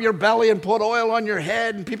to rub your belly and put oil on your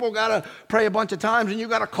head, and people got to pray a bunch of times, and you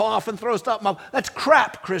got to cough and throw stuff up. That's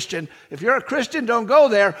crap, Christian. If you're a Christian, don't go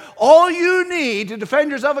there. All you need to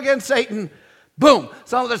defend yourself against Satan, boom.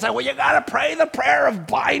 Some of them say, well, you got to pray the prayer of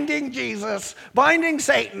binding Jesus, binding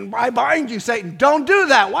Satan. I bind you, Satan. Don't do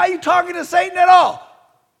that. Why are you talking to Satan at all?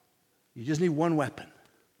 You just need one weapon,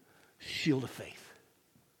 shield of faith.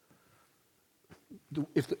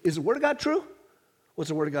 Is the Word of God true? What's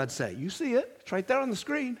the Word of God say? You see it. It's right there on the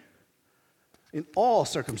screen. In all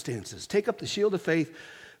circumstances, take up the shield of faith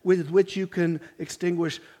with which you can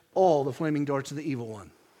extinguish all the flaming darts of the evil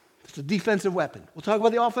one. It's a defensive weapon. We'll talk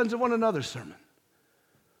about the offensive one in another sermon.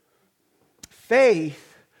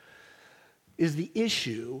 Faith is the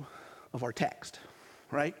issue of our text,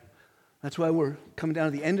 right? That's why we're coming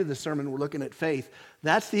down to the end of the sermon. We're looking at faith.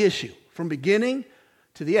 That's the issue from beginning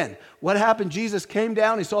to the end. What happened? Jesus came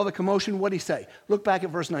down. He saw the commotion. What did he say? Look back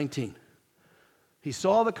at verse 19. He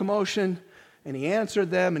saw the commotion, and he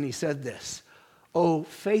answered them, and he said this, "O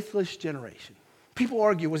faithless generation." People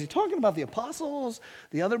argue, was he talking about the apostles,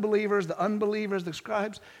 the other believers, the unbelievers, the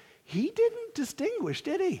scribes? He didn't distinguish,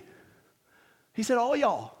 did he? He said, all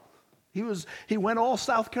y'all. He went all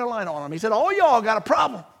South Carolina on them. He said, all y'all got a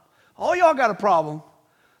problem. All y'all got a problem.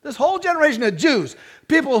 This whole generation of Jews,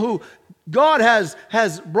 people who God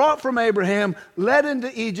has brought from Abraham, led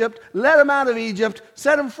into Egypt, led them out of Egypt,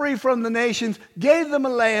 set them free from the nations, gave them a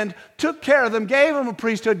land, took care of them, gave them a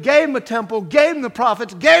priesthood, gave them a temple, gave them the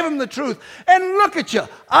prophets, gave them the truth. And look at you.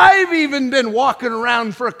 I've even been walking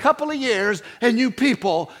around for a couple of years, and you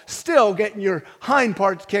people still getting your hind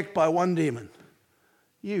parts kicked by one demon.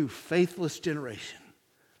 You faithless generation.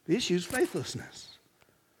 The issue is faithlessness.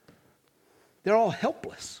 They're all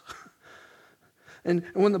helpless. And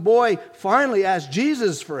when the boy finally asks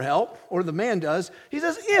Jesus for help, or the man does, he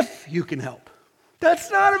says, if you can help.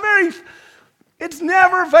 That's not it's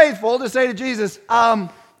never faithful to say to Jesus,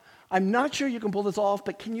 I'm not sure you can pull this off,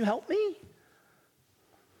 but can you help me?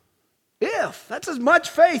 If. That's as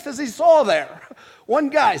much faith as he saw there. One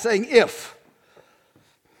guy saying, if.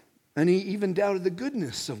 And he even doubted the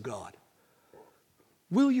goodness of God.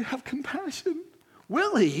 Will you have compassion?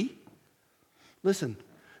 Will he? Listen,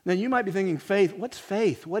 now you might be thinking, faith, what's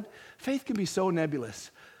faith? Faith can be so nebulous.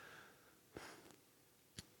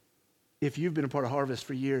 If you've been a part of Harvest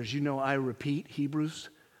for years, you know I repeat Hebrews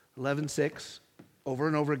 11:6 over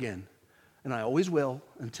and over again. And I always will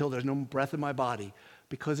until there's no breath in my body,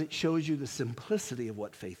 because it shows you the simplicity of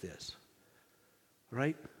what faith is.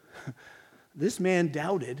 Right? This man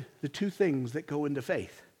doubted the two things that go into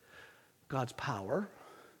faith: God's power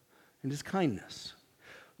and his kindness.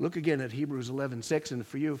 Look again at Hebrews 11:6, and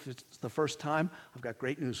for you, if it's the first time, I've got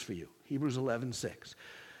great news for you. Hebrews 11:6.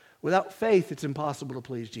 Without faith, it's impossible to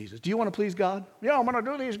please Jesus. Do you want to please God? Yeah, I'm going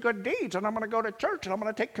to do these good deeds, and I'm going to go to church, and I'm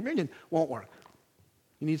going to take communion. Won't work.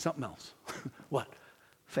 You need something else. What?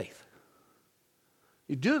 Faith.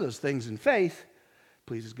 You do those things in faith,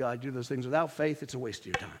 pleases God. You do those things without faith, it's a waste of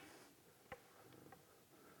your time.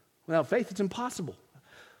 Without faith, it's impossible.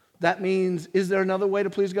 That means, is there another way to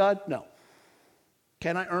please God? No.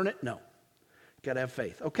 Can I earn it? No. Got to have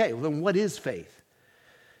faith. Okay, well then what is faith?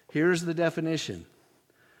 Here's the definition.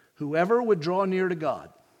 Whoever would draw near to God,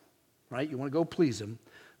 right, you want to go please him,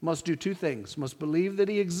 must do two things. Must believe that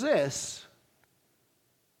he exists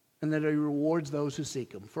and that he rewards those who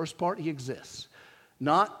seek him. First part, he exists.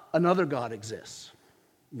 Not another God exists.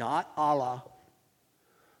 Not Allah.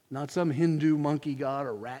 Not some Hindu monkey god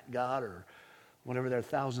or rat god or whatever their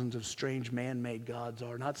thousands of strange man-made gods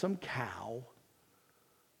are. Not some cow.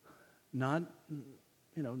 Not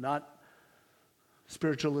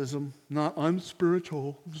spiritualism. Not, I'm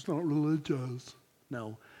spiritual, I'm just not religious.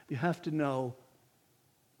 No, you have to know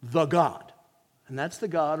the God. And that's the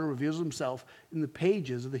God who reveals himself in the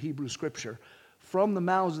pages of the Hebrew Scripture, from the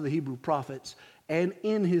mouths of the Hebrew prophets, and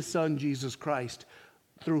in his Son, Jesus Christ,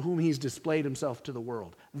 through whom he's displayed himself to the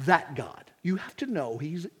world. That God. You have to know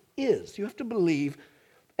he is. You have to believe.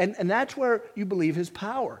 And that's where you believe his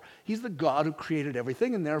power. He's the God who created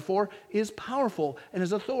everything and therefore is powerful and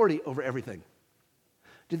has authority over everything.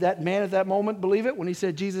 Did that man at that moment believe it when he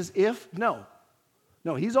said, Jesus, if? No.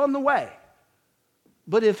 No, he's on the way.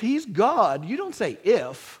 But if he's God, you don't say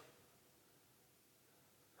if.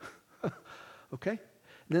 Okay? And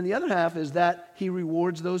then the other half is that he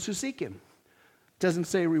rewards those who seek him. It doesn't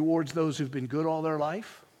say he rewards those who've been good all their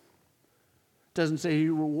life. It doesn't say he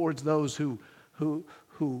rewards those who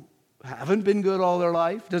haven't been good all their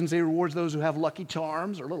life. It doesn't say he rewards those who have Lucky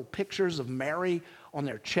Charms or little pictures of Mary on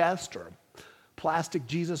their chest or a plastic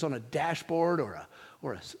Jesus on a dashboard or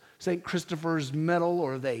a St. Christopher's medal,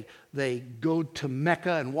 or they go to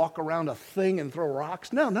Mecca and walk around a thing and throw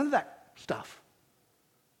rocks. No, none of that stuff.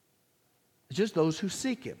 It's just those who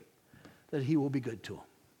seek him, that he will be good to them.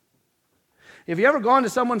 If you ever gone to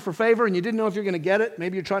someone for favor and you didn't know if you're going to get it,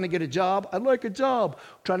 maybe you're trying to get a job. I'd like a job.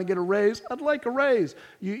 Trying to get a raise. I'd like a raise.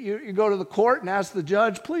 You go to the court and ask the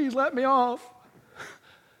judge, please let me off.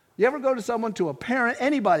 You ever go to someone, to a parent,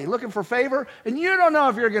 anybody, looking for favor, and you don't know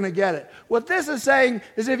if you're going to get it? What this is saying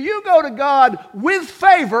is if you go to God with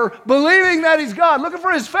favor, believing that he's God, looking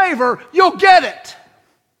for his favor, you'll get it.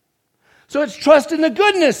 So it's trust in the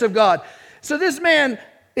goodness of God. So this man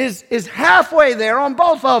is halfway there on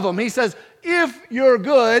both of them. He says, if you're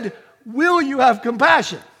good, will you have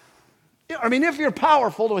compassion? I mean, if you're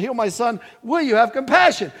powerful to heal my son, will you have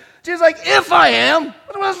compassion? Jesus like, if I am,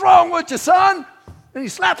 what's wrong with you, son? And he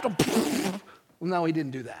slapped him. Well, no, he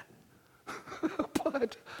didn't do that.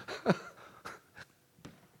 But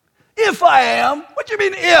if I am, what do you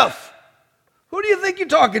mean if? Who do you think you're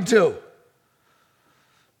talking to?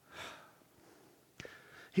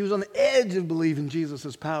 He was on the edge of believing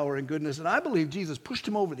Jesus' power and goodness, and I believe Jesus pushed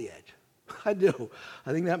him over the edge. I do.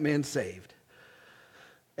 I think that man's saved.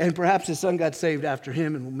 And perhaps his son got saved after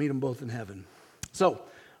him, and we'll meet them both in heaven. So,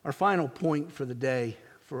 our final point for the day,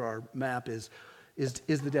 for our map, is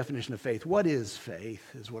the definition of faith. What is faith,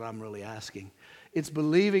 is what I'm really asking. It's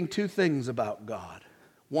believing two things about God.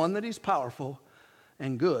 One, that he's powerful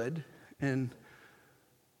and good, and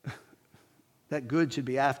that good should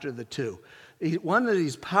be after the two. One, that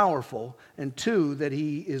he's powerful, and two, that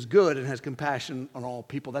he is good and has compassion on all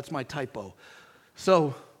people. That's my typo.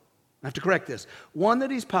 So, I have to correct this. One,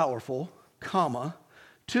 that he's powerful, comma.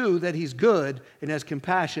 Two, that he's good and has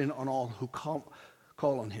compassion on all who call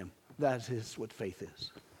on him. That is what faith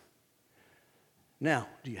is. Now,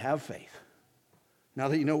 do you have faith? Now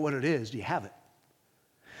that you know what it is, do you have it?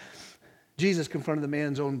 Jesus confronted the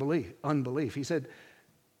man's own unbelief. He said,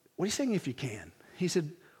 what are you saying if you can? He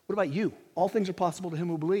said, what about you? All things are possible to him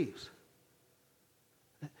who believes.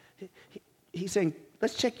 He's saying,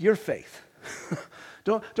 let's check your faith.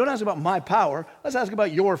 Don't ask about my power. Let's ask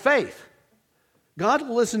about your faith. God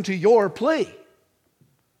will listen to your plea.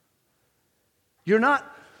 You're not,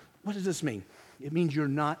 what does this mean? It means you're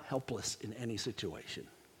not helpless in any situation.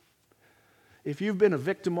 If you've been a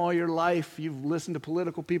victim all your life, you've listened to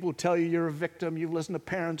political people who tell you you're a victim, you've listened to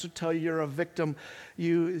parents who tell you you're a victim,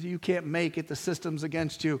 you can't make it, the system's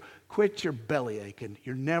against you, quit your belly aching.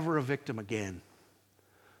 You're never a victim again.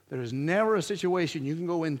 There is never a situation you can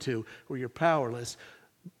go into where you're powerless,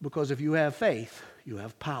 because if you have faith, you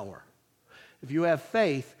have power. If you have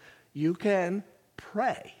faith, you can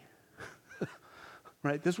pray.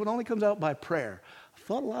 Right? This one only comes out by prayer. I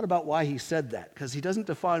thought a lot about why he said that, because he doesn't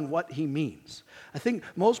define what he means. I think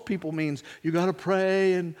most people means you got to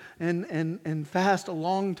pray and fast a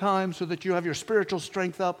long time so that you have your spiritual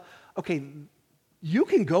strength up. Okay, you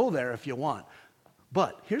can go there if you want.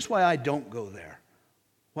 But here's why I don't go there.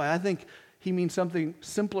 Why I think he means something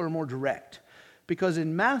simpler and more direct. Because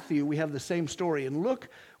in Matthew, we have the same story. And look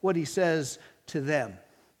what he says to them.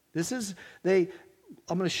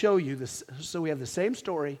 I'm going to show you this. So we have the same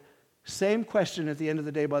story, same question at the end of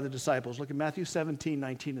the day by the disciples. Look at Matthew 17,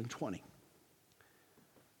 19, and 20.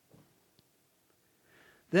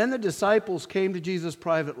 Then the disciples came to Jesus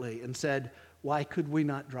privately and said, why could we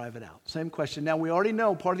not drive it out? Same question. Now we already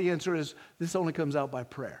know part of the answer is this only comes out by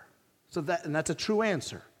prayer. And that's a true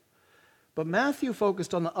answer. But Matthew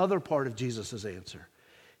focused on the other part of Jesus' answer.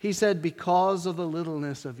 He said, because of the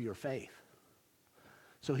littleness of your faith.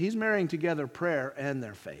 So he's marrying together prayer and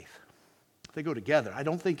their faith. They go together. I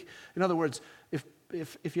don't think, in other words,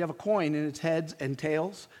 if you have a coin and it's heads and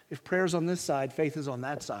tails, if prayer's on this side, faith is on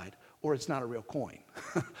that side, or it's not a real coin.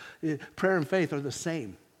 Prayer and faith are the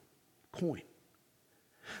same coin.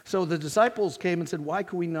 So the disciples came and said, why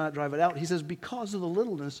could we not drive it out? He says, because of the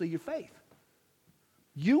littleness of your faith.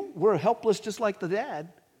 You were helpless just like the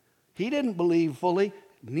dad. He didn't believe fully,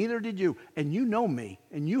 neither did you. And you know me,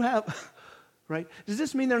 and you have, right? Does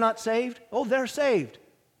this mean they're not saved? Oh, they're saved.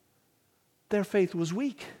 Their faith was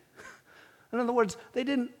weak. In other words, they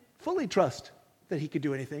didn't fully trust that he could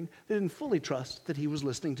do anything. They didn't fully trust that he was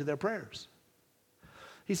listening to their prayers.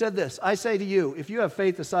 He said this, I say to you, if you have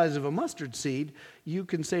faith the size of a mustard seed, you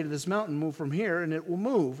can say to this mountain, move from here, and it will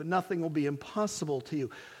move, and nothing will be impossible to you.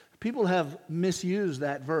 People have misused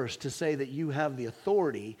that verse to say that you have the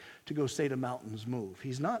authority to go say to mountains, move.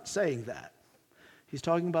 He's not saying that. He's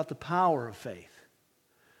talking about the power of faith.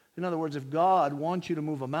 In other words, if God wants you to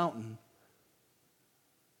move a mountain,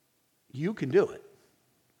 you can do it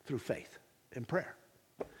through faith and prayer.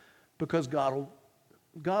 Because God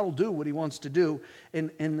will do what he wants to do.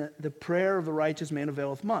 And the prayer of the righteous man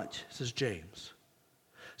availeth much, says James.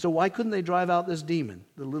 So why couldn't they drive out this demon?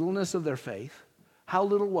 The littleness of their faith. How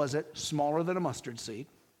little was it? Smaller than a mustard seed.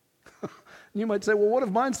 You might say, well, what if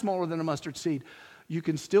mine's smaller than a mustard seed? You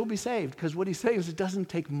can still be saved, because what he's saying is it doesn't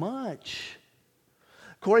take much.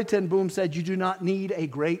 Corrie ten Boom said, you do not need a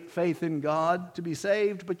great faith in God to be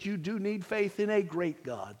saved, but you do need faith in a great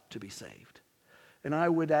God to be saved. And I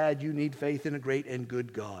would add, you need faith in a great and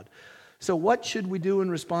good God. So what should we do in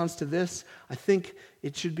response to this? I think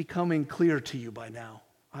it should be coming clear to you by now.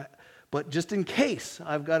 But just in case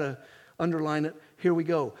I've got to underline it, here we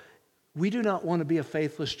go. We do not want to be a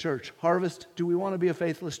faithless church. Harvest, do we want to be a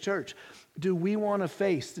faithless church? Do we want to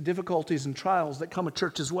face the difficulties and trials that come a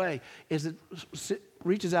church's way as it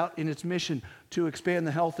reaches out in its mission to expand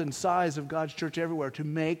the health and size of God's church everywhere, to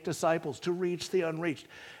make disciples, to reach the unreached?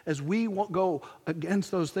 As we go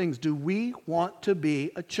against those things, do we want to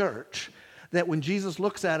be a church that when Jesus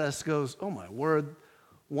looks at us goes, oh my word,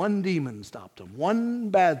 one demon stopped him, one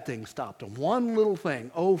bad thing stopped him, one little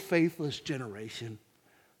thing, oh faithless generation.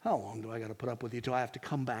 How long do I got to put up with you till I have to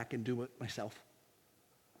come back and do it myself?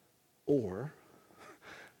 Or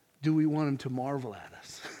do we want him to marvel at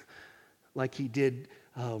us like he did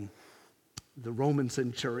the Roman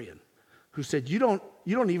centurion who said, you don't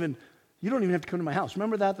even have to come to my house.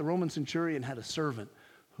 Remember that? The Roman centurion had a servant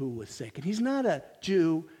who was sick. And he's not a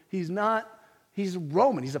Jew. He's a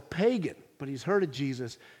Roman. He's a pagan. But he's heard of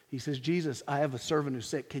Jesus. He says, Jesus, I have a servant who's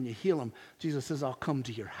sick. Can you heal him? Jesus says, I'll come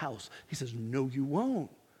to your house. He says, no, you won't.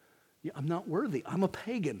 I'm not worthy. I'm a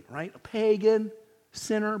pagan, right? A pagan,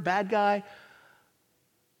 sinner, bad guy.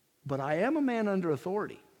 But I am a man under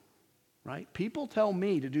authority, right? People tell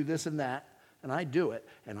me to do this and that, and I do it.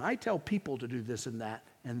 And I tell people to do this and that,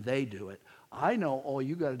 and they do it. I know all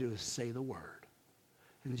you got to do is say the word.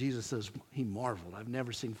 And Jesus says, he marveled. I've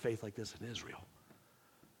never seen faith like this in Israel.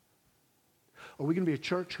 Are we going to be a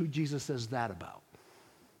church who Jesus says that about?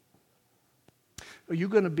 Are you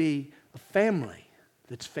going to be a family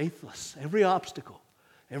that's faithless? Every obstacle,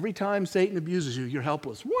 every time Satan abuses you, you're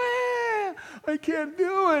helpless. Wah! I can't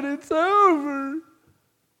do it. It's over.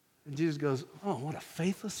 And Jesus goes, oh, what a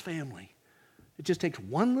faithless family. It just takes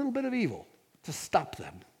one little bit of evil to stop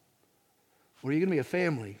them. Or are you going to be a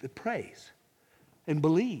family that prays and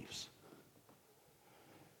believes?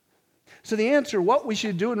 So the answer, what we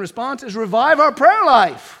should do in response, is revive our prayer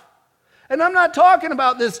life. And I'm not talking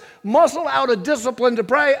about this muscle out of discipline to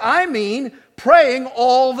pray. I mean praying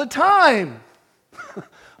all the time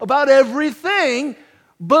about everything,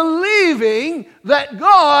 believing that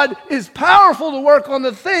God is powerful to work on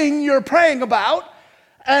the thing you're praying about,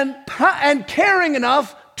 and caring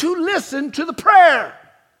enough to listen to the prayer.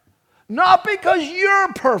 Not because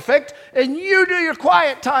you're perfect and you do your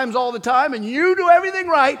quiet times all the time and you do everything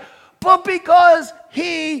right, but because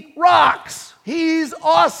he rocks. He's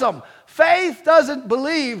awesome. Faith doesn't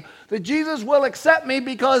believe that Jesus will accept me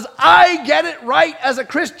because I get it right as a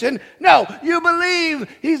Christian. No, you believe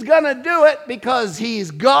he's going to do it because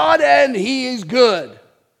he's God and he is good.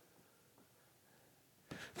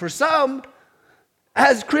 For some,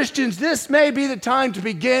 as Christians, this may be the time to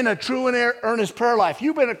begin a true and earnest prayer life.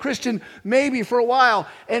 You've been a Christian maybe for a while,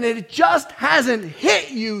 and it just hasn't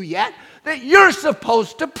hit you yet that you're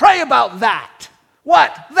supposed to pray about that.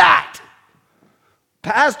 What? That.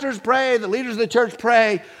 Pastors pray, the leaders of the church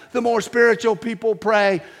pray, the more spiritual people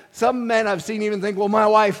pray. Some men I've seen even think, well, my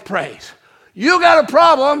wife prays. You got a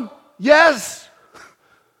problem? Yes.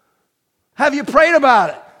 Have you prayed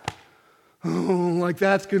about it? Oh, like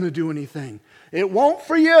that's going to do anything. It won't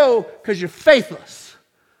for you because you're faithless.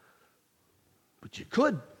 But you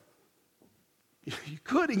could. You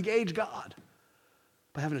could engage God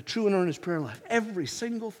by having a true and earnest prayer life. Every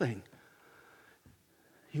single thing.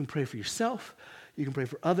 You can pray for yourself. You can pray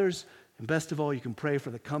for others. And best of all, you can pray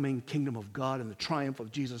for the coming kingdom of God and the triumph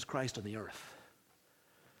of Jesus Christ on the earth.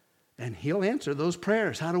 And he'll answer those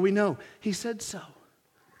prayers. How do we know? He said so.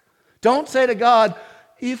 Don't say to God,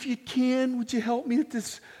 if you can, would you help me with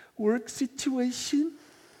this work situation?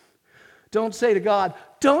 Don't say to God,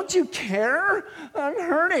 don't you care? I'm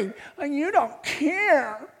hurting and you don't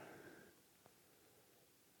care.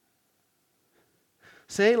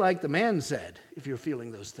 Say like the man said if you're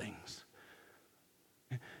feeling those things.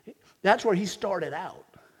 That's where he started out.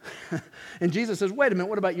 And Jesus says, wait a minute,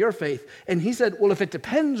 what about your faith? And he said, well, if it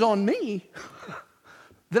depends on me,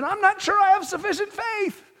 then I'm not sure I have sufficient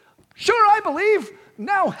faith. Sure, I believe.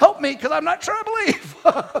 Now help me because I'm not sure I believe.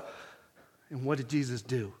 And what did Jesus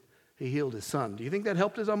do? He healed his son. Do you think that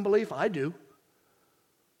helped his unbelief? I do.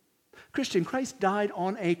 Christian, Christ died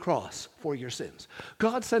on a cross for your sins.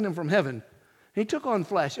 God sent him from heaven. He took on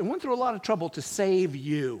flesh and went through a lot of trouble to save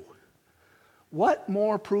you. What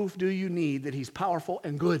more proof do you need that he's powerful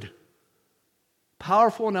and good?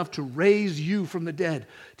 Powerful enough to raise you from the dead,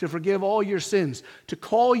 to forgive all your sins, to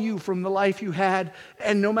call you from the life you had,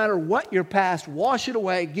 and no matter what your past, wash it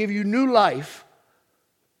away, give you new life,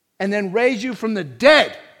 and then raise you from the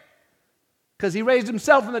dead, because he raised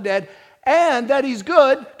himself from the dead, and that he's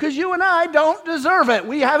good because you and I don't deserve it.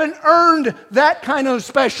 We haven't earned that kind of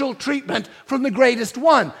special treatment from the greatest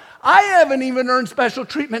one. I haven't even earned special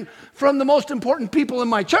treatment from the most important people in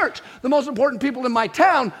my church, the most important people in my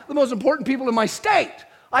town, the most important people in my state.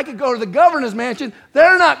 I could go to the governor's mansion.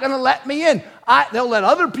 They're not going to let me in. They'll let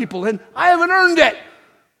other people in. I haven't earned it.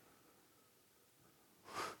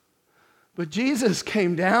 But Jesus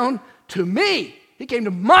came down to me. He came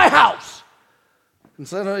to my house and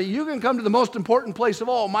said, you can come to the most important place of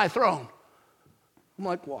all, my throne. I'm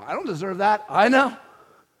like, well, I don't deserve that. I know.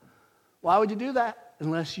 Why would you do that?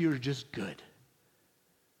 Unless you're just good.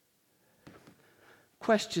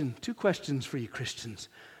 Two questions for you Christians.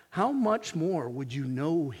 How much more would you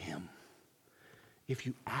know him if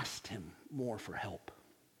you asked him more for help?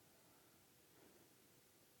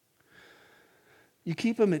 You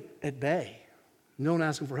keep him at bay. Don't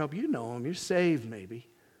ask him for help. You know him. You're saved maybe.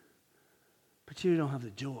 But you don't have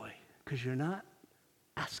the joy because you're not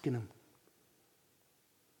asking him.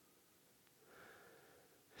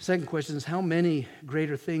 Second question is, how many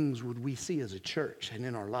greater things would we see as a church and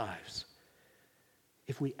in our lives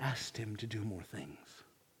if we asked him to do more things?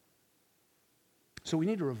 So we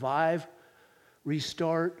need to revive,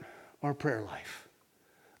 restart our prayer life.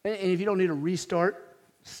 And if you don't need a restart,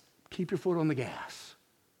 keep your foot on the gas.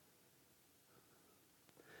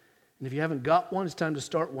 And if you haven't got one, it's time to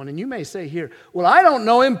start one. And you may say here, well, I don't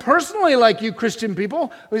know him personally like you Christian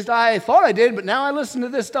people. At least I thought I did, but now I listen to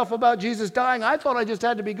this stuff about Jesus dying. I thought I just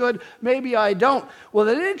had to be good. Maybe I don't. Well,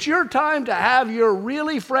 then it's your time to have your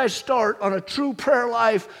really fresh start on a true prayer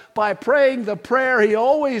life by praying the prayer he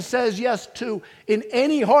always says yes to in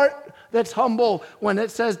any heart that's humble when it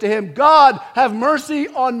says to him, God, have mercy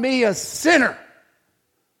on me, a sinner.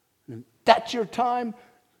 And that's your time.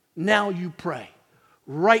 Now you pray.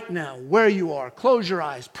 Right now, where you are, close your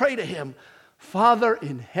eyes, pray to him. Father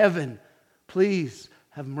in heaven, please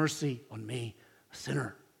have mercy on me, a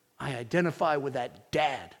sinner. I identify with that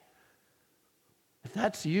dad. If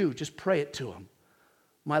that's you, just pray it to him.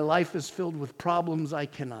 My life is filled with problems I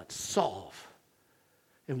cannot solve.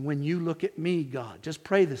 And when you look at me, God, just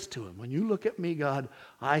pray this to him. When you look at me, God,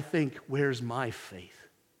 I think, where's my faith?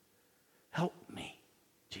 Help me,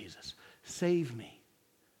 Jesus. Save me.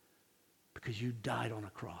 Because you died on a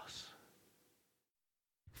cross.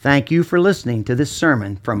 Thank you for listening to this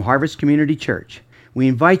sermon from Harvest Community Church. We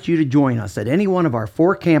invite you to join us at any one of our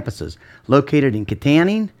 4 campuses located in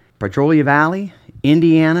Kittanning, Petrolia Valley,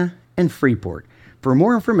 Indiana, and Freeport. For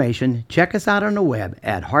more information, check us out on the web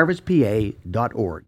at harvestpa.org.